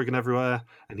plates in Oregon everywhere,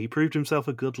 and he proved himself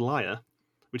a good liar,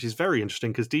 which is very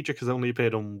interesting because Dietrich has only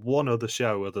appeared on one other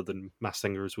show other than Masked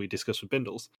Singer, as we discussed with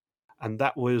Bindles, and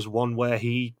that was one where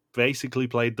he basically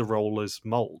played the role as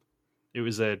Mole. It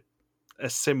was a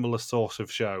similar sort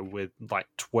of show with like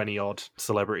 20-odd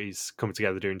celebrities coming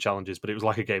together doing challenges, but it was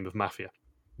like a game of Mafia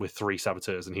with 3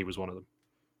 saboteurs, and he was one of them.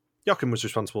 Joachim was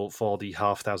responsible for the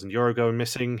 €500,000 going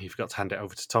missing. He forgot to hand it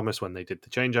over to Thomas when they did the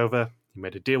changeover. He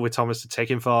made a deal with Thomas to take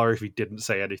him far if he didn't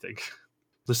say anything.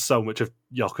 There's so much of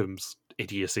Joachim's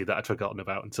idiocy that I'd forgotten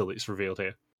about until it's revealed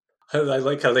here. I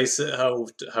like how they said how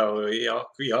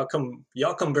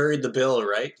Joachim buried the bill,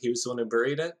 right? He was the one who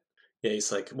buried it. Yeah,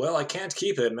 he's like, well, I can't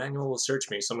keep it. Manuel will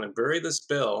search me, so I'm going to bury this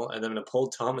bill, and then I'm going to pull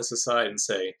Thomas aside and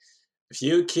say, if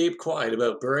you keep quiet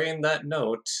about me burying that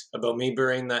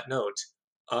note,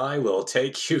 I will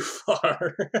take you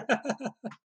far.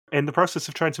 In the process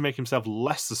of trying to make himself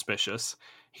less suspicious,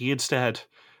 he instead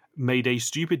made a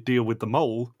stupid deal with the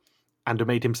mole and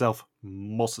made himself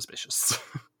more suspicious.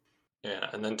 Yeah,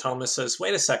 and then Thomas says,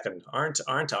 "Wait a second, aren't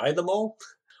I the mole?"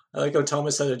 I like how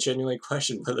Thomas had a genuine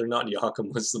question whether or not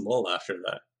Joachim was the mole after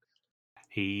that.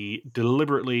 He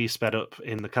deliberately sped up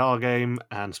in the car game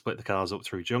and split the cars up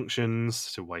through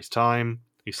junctions to waste time.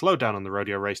 He slowed down on the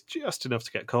rodeo race just enough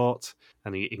to get caught,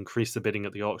 and he increased the bidding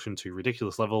at the auction to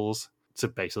ridiculous levels to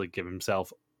basically give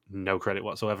himself no credit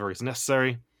whatsoever as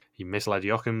necessary. He misled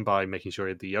Joachim by making sure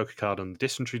he had the Yoker card on the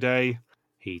dysentery day.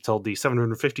 He told the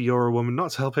 €750 woman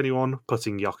not to help anyone,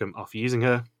 putting Joachim off using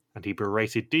her, and he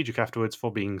berated Diedrich afterwards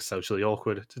for being socially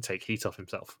awkward to take heat off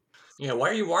himself. Yeah, why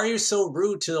are you so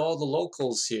rude to all the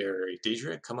locals here,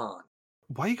 Diedrich? Come on.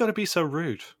 Why you gotta be so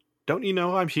rude? Don't you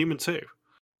know I'm human too?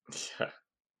 Yeah,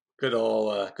 good old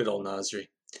Nasri.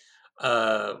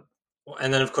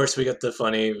 And then of course we get the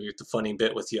funny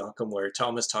bit with Joachim where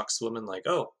Thomas talks to women like,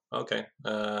 "Oh, okay,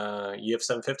 you have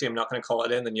 750. I'm not going to call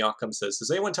it in." Then Joachim says,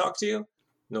 "Does anyone talk to you?" And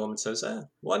the woman says,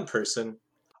 "One person."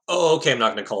 "Oh, okay, I'm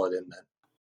not going to call it in then."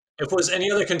 If it was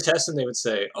any other contestant, they would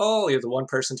say, "Oh, you have the one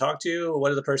person talk to you. What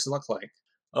did the person look like?"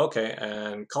 Okay,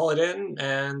 and call it in,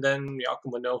 and then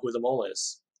Joachim would know who the mole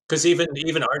is. Because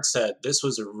even Art said this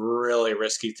was a really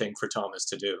risky thing for Thomas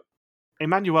to do.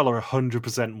 Emanuela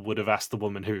 100% would have asked the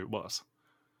woman who it was.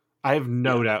 I have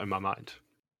no doubt in my mind.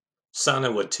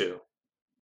 Sana would too.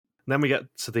 Then we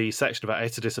get to the section about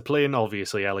Eta Discipline.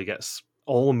 Obviously, Ellie gets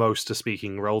almost a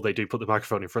speaking role. They do put the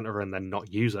microphone in front of her and then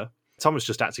not use her. Thomas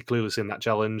just acted clueless in that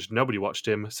challenge. Nobody watched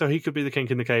him, so he could be the kink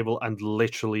in the cable and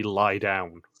literally lie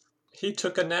down. He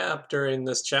took a nap during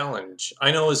this challenge.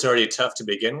 I know it was already tough to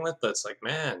begin with, but it's like,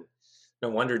 man, no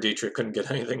wonder Dietrich couldn't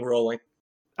get anything rolling.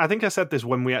 I think I said this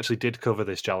when we actually did cover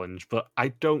this challenge, but I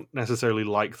don't necessarily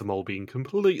like them all being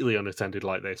completely unattended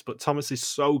like this, but Thomas is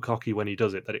so cocky when he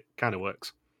does it that it kind of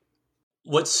works.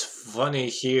 What's funny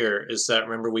here is that,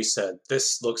 remember we said,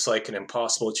 this looks like an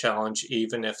impossible challenge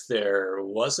even if there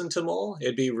wasn't a mole.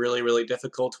 It'd be really, really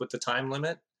difficult with the time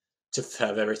limit to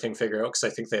have everything figured out, because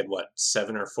I think they had,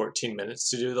 7 or 14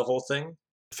 minutes to do the whole thing?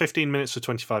 15 minutes for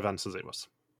 25 answers it was.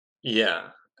 Yeah.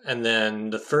 And then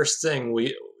the first thing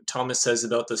Thomas says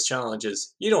about this challenge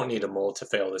is, "You don't need a mole to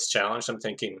fail this challenge." I'm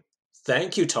thinking,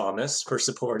 thank you, Thomas, for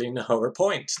supporting our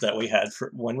point that we had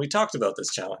when we talked about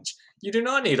this challenge. You do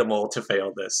not need a mole to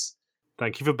fail this.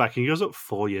 Thank you for backing us up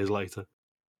 4 years later.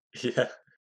 Yeah.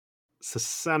 So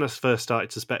Sana first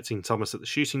started suspecting Thomas at the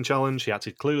shooting challenge. He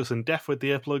acted clueless and deaf with the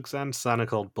earplugs, and Sana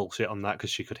called bullshit on that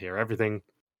because she could hear everything.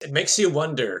 It makes you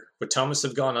wonder, would Thomas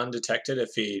have gone undetected if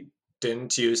he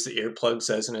didn't use the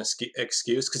earplugs as an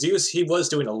excuse? Because he was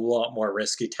doing a lot more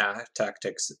risky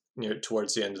tactics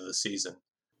towards the end of the season.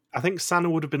 I think Sana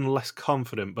would have been less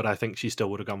confident, but I think she still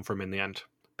would have gone for him in the end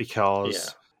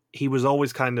because he was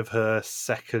always kind of her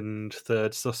second,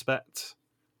 third suspect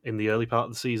in the early part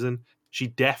of the season. She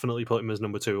definitely put him as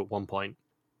number 2 at one point.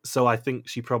 So I think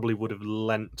she probably would have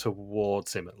lent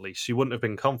towards him at least. She wouldn't have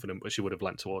been confident, but she would have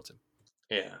lent towards him.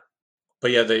 Yeah.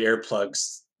 But yeah, the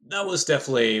earplugs, that was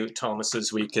definitely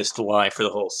Thomas's weakest lie for the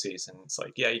whole season. It's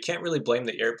like, yeah, you can't really blame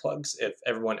the earplugs if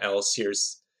everyone else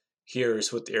hears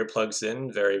with the earplugs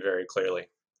in very, very clearly.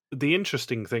 The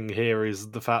interesting thing here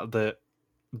is the fact that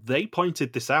they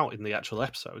pointed this out in the actual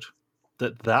episode,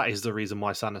 that is the reason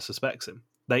why Sana suspects him.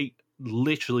 They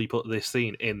literally put this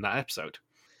scene in that episode.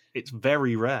 It's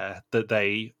very rare that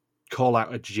they call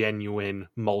out a genuine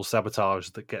mole sabotage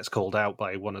that gets called out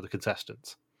by one of the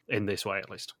contestants, in this way at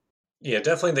least. Yeah,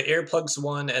 definitely the earplugs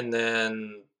one, and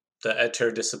then the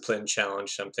Eter Discipline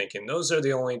challenge. I'm thinking those are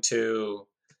the only two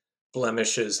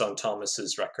blemishes on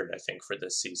Thomas's record, I think, for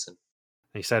this season.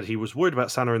 He said he was worried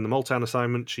about Sana in the Moletown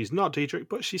assignment. She's not Diedrich,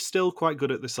 but she's still quite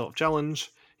good at this sort of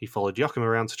challenge. He followed Joachim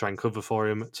around to try and cover for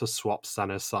him to swap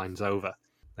Sana's signs over.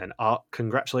 Then Art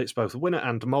congratulates both Winner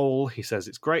and Mole. He says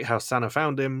it's great how Sana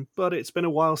found him, but it's been a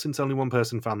while since only one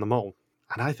person found the mole.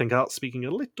 And I think Art's speaking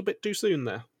a little bit too soon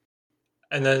there.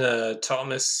 And then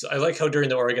Thomas, I like how during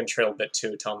the Oregon Trail bit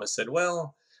too, Thomas said,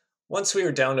 well, once we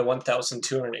were down to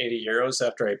 1,280 euros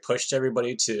after I pushed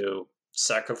everybody to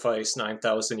sacrifice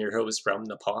 9,000 euros from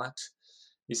the pot,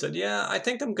 he said, yeah, I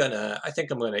think I'm gonna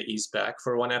ease back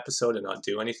for one episode and not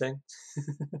do anything.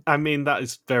 I mean, that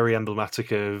is very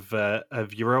emblematic of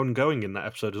your own going in that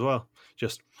episode as well.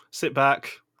 Just sit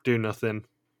back, do nothing.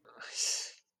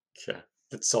 Yeah,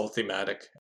 it's all thematic.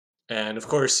 And of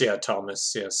course, yeah,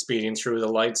 Thomas, speeding through the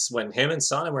lights when him and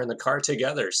Sana were in the car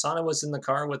together. Sana was in the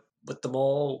car with the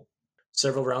mole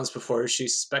several rounds before she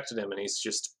suspected him, and he's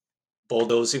just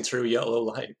bulldozing through yellow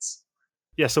lights.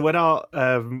 Yeah, so when I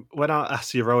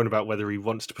asked Yaron about whether he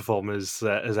wants to perform as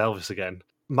Elvis again,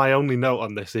 My only note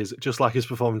on this is, just like his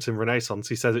performance in Renaissance,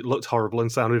 he says it looked horrible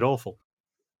and sounded awful.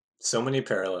 So many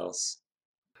parallels.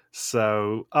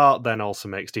 So Art then also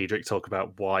makes Diedrich talk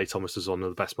about why Thomas is one of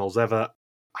the best moles ever.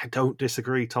 I don't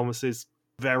disagree. Thomas is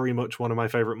very much one of my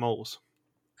favourite moles.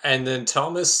 And then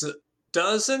Thomas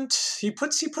doesn't. He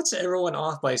puts everyone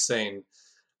off by saying,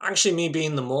 actually, me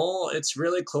being the mole, it's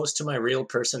really close to my real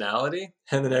personality.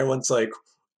 And then everyone's like,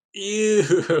 ew,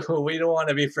 we don't want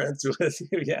to be friends with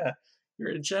you. Yeah,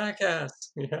 you're a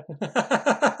jackass. Yeah.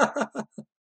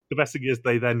 The best thing is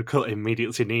they then cut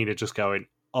immediately to Nina just going,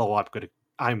 "Oh,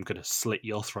 I'm gonna slit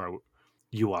your throat.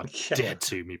 You are dead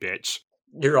to me, bitch."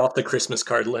 You're off the Christmas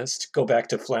card list. Go back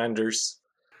to Flanders.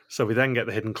 So we then get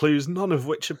the hidden clues, none of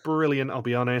which are brilliant, I'll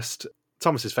be honest.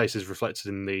 Thomas's face is reflected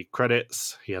in the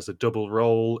credits. He has a double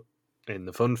role in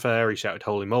the fun fair. He shouted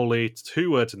 "Holy moly."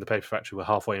 2 words in the paper factory were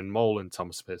halfway in mole, and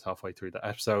Thomas appears halfway through that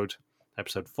episode.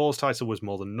 Episode 4's title was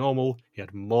more than normal. He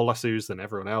had more lassos than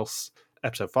everyone else.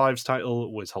 Episode 5's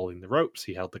title was holding the ropes.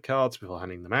 He held the cards before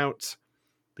handing them out.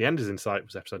 The end is in sight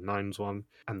was episode 9's one,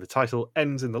 and the title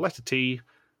ends in the letter T,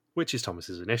 which is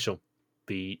Thomas's initial.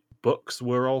 The books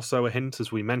were also a hint,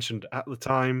 as we mentioned at the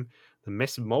time. The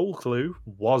Miss Mole clue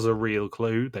was a real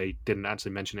clue. They didn't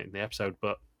actually mention it in the episode,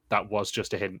 but that was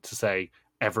just a hint to say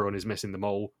everyone is missing the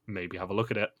mole, maybe have a look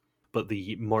at it. But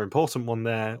the more important one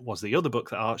there was the other book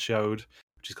that Art showed,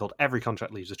 which is called Every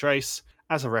Contract Leaves a Trace,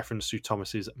 as a reference to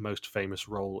Thomas's most famous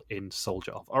role in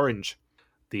Soldier of Orange.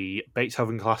 The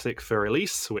Beethoven classic For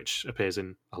Elise, which appears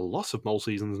in a lot of mole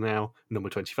seasons now, number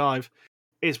 25,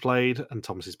 is played, and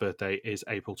Thomas's birthday is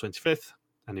April 25th.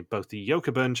 And in both the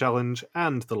Yoka Burn Challenge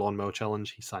and the Lawnmower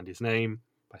Challenge, he signed his name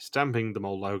by stamping the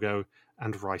mole logo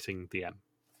and writing the M.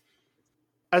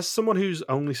 As someone who's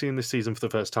only seen this season for the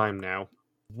first time now,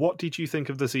 what did you think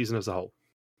of the season as a whole?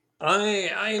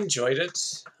 I enjoyed it.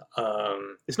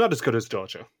 It's not as good as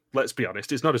Georgia. Let's be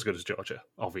honest, it's not as good as Georgia,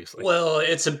 obviously. Well,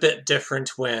 it's a bit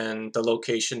different when the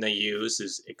location they use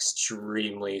is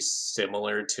extremely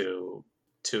similar to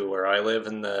where I live,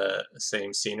 in the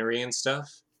same scenery and stuff.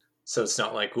 So it's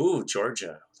not like, ooh,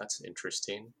 Georgia, that's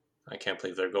interesting. I can't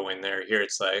believe they're going there. Here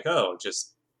it's like, oh,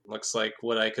 just looks like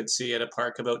what I could see at a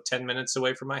park about 10 minutes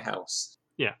away from my house.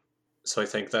 Yeah. So I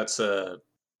think that's a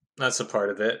part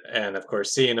of it. And of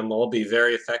course, seeing a mole be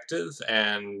very effective,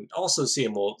 and also see a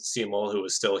mole who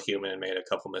was still human and made a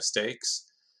couple mistakes.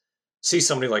 See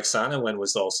somebody like Sanawen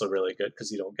was also really good,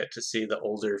 because you don't get to see the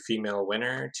older female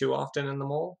winner too often in the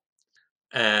mole.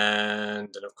 And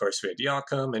then of course we had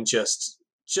Joachim, and just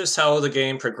how the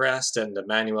game progressed, and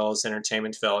Emmanuel's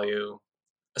entertainment value.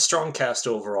 A strong cast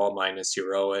overall, minus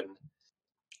Euroan.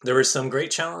 There were some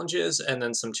great challenges, and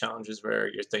then some challenges where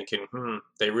you're thinking,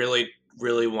 they really,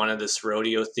 really wanted this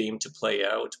rodeo theme to play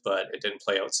out, but it didn't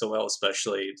play out so well,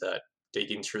 especially that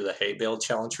digging through the hay bale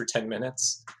challenge for 10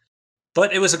 minutes.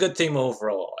 But it was a good theme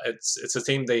overall. It's a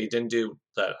theme they didn't do,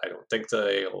 that I don't think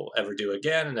they'll ever do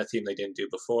again, and a theme they didn't do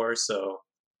before, so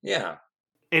yeah.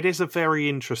 It is a very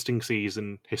interesting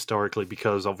season historically,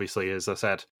 because obviously, as I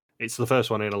said, it's the first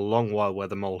one in a long while where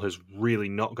the mole has really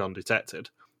not gone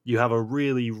detected. You have a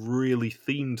really, really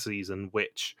themed season,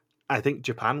 which I think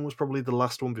Japan was probably the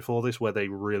last one before this where they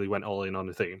really went all in on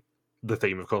a theme. The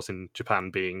theme, of course, in Japan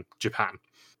being Japan.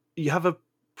 You have a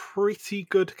pretty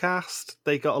good cast.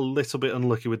 They got a little bit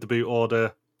unlucky with the boot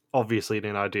order. Obviously, in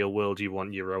an ideal world, you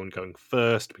want your own going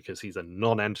first, because he's a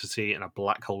non-entity and a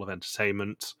black hole of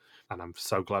entertainment. And I'm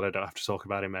so glad I don't have to talk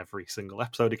about him every single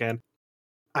episode again.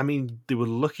 I mean, they were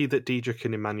lucky that Diedrich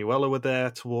and Emanuela were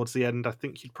there towards the end. I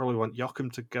think you'd probably want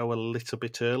Joachim to go a little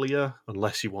bit earlier,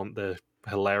 unless you want the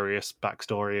hilarious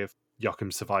backstory of Joachim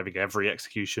surviving every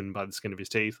execution by the skin of his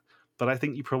teeth. But I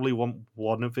think you probably want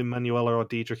one of Emanuela or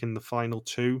Diedrich in the final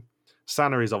 2.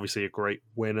 Sana is obviously a great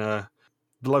winner.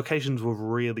 The locations were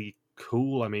really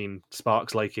cool. I mean,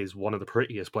 Sparks Lake is one of the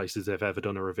prettiest places they've ever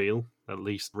done a reveal, at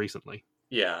least recently.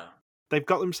 Yeah. They've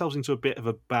got themselves into a bit of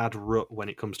a bad rut when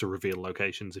it comes to reveal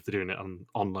locations if they're doing it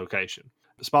on location.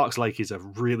 Sparks Lake is a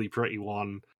really pretty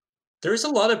one. There's a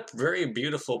lot of very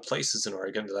beautiful places in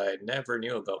Oregon that I never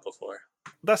knew about before.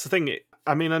 That's the thing.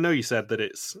 I mean, I know you said that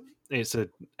it's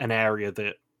an area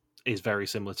that is very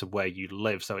similar to where you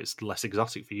live, so it's less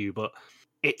exotic for you, but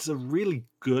it's a really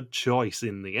good choice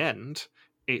in the end.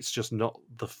 It's just not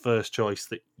the first choice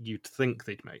that you'd think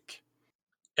they'd make.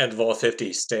 And of all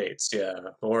 50 states, yeah,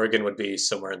 Oregon would be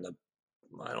somewhere in the,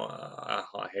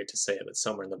 I hate to say it, but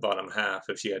somewhere in the bottom half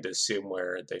if you had to assume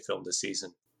where they filmed the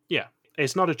season. Yeah,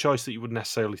 it's not a choice that you would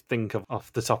necessarily think of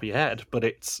off the top of your head, but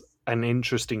it's an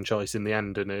interesting choice in the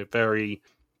end, and a very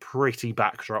pretty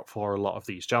backdrop for a lot of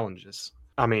these challenges.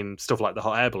 I mean, stuff like the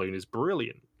hot air balloon is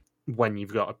brilliant. when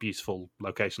you've got a beautiful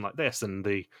location like this and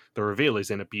the reveal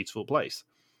is in a beautiful place.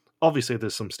 Obviously,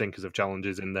 there's some stinkers of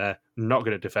challenges in there. Not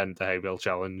going to defend the Hayville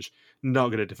challenge. Not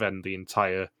going to defend the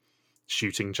entire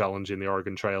shooting challenge in the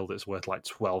Oregon Trail that's worth like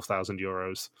 12,000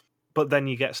 euros. But then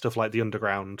you get stuff like the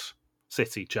Underground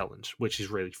City challenge, which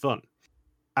is really fun.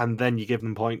 And then you give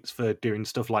them points for doing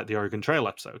stuff like the Oregon Trail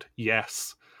episode.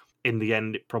 Yes, in the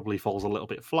end, it probably falls a little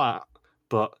bit flat,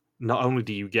 but not only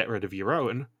do you get rid of your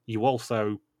own, you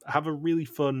also have a really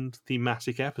fun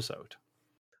thematic episode.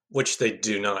 Which they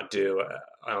do not do.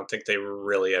 I don't think they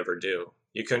really ever do.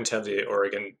 You couldn't have the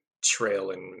Oregon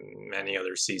Trail in any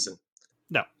other season.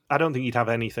 No, I don't think you'd have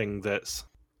anything that's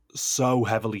so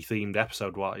heavily themed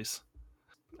episode-wise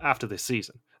after this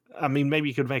season. I mean, maybe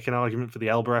you could make an argument for the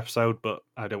Elba episode, but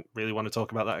I don't really want to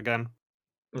talk about that again.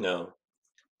 No.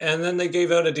 And then they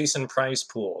gave out a decent prize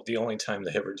pool, the only time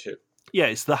they ever do. Yeah,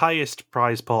 it's the highest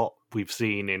prize pot we've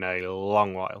seen in a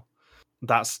long while.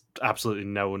 That's absolutely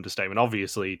no understatement.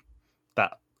 Obviously,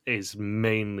 that is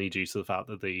mainly due to the fact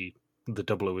that the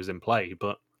doubler was in play,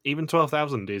 but even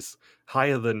 12,000 is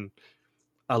higher than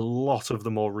a lot of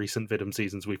the more recent Vidum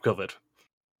seasons we've covered.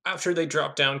 After they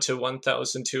dropped down to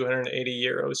 1,280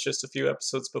 euros just a few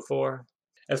episodes before.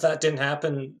 If that didn't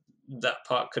happen, that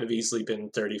pot could have easily been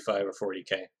 35 or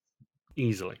 40k.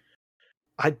 Easily.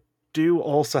 I do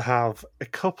also have a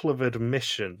couple of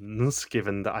admissions,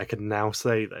 given that I can now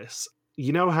say this.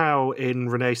 You know how in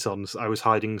Renaissance I was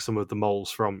hiding some of the moles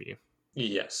from you?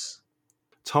 Yes.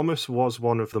 Thomas was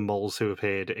one of the moles who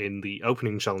appeared in the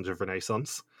opening challenge of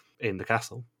Renaissance in the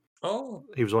castle. Oh.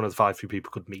 He was one of the 5 who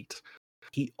people could meet.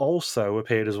 He also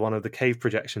appeared as one of the cave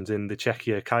projections in the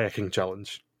Czechia kayaking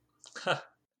challenge.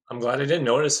 I'm glad I didn't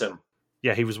notice him.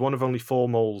 Yeah, he was one of only 4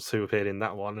 moles who appeared in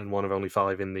that one, and one of only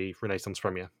 5 in the Renaissance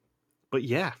premiere. But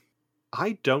yeah,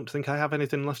 I don't think I have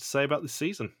anything left to say about this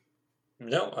season.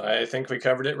 No, I think we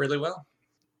covered it really well.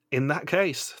 In that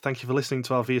case, thank you for listening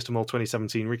to our Vias to Mall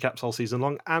 2017 recaps all season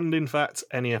long, and in fact,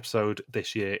 any episode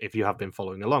this year if you have been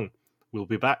following along. We'll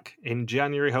be back in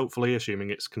January, hopefully, assuming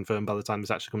it's confirmed by the time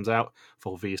this actually comes out,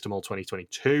 for Vias to Mall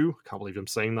 2022. Can't believe I'm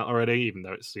saying that already, even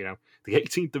though it's, the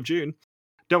 18th of June.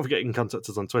 Don't forget you can contact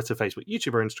us on Twitter, Facebook,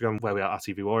 YouTube, or Instagram, where we are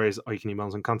RTV Warriors, or you can email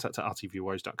us on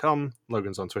contact@rtvwarriors.com.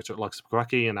 Logan's on Twitter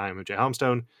 @LuxPawaki, and I am Jay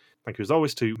Harmstone. Thank you as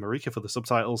always to Marika for the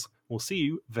subtitles. We'll see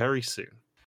you very soon.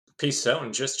 Peace out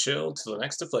and just chill till the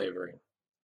next flavoring.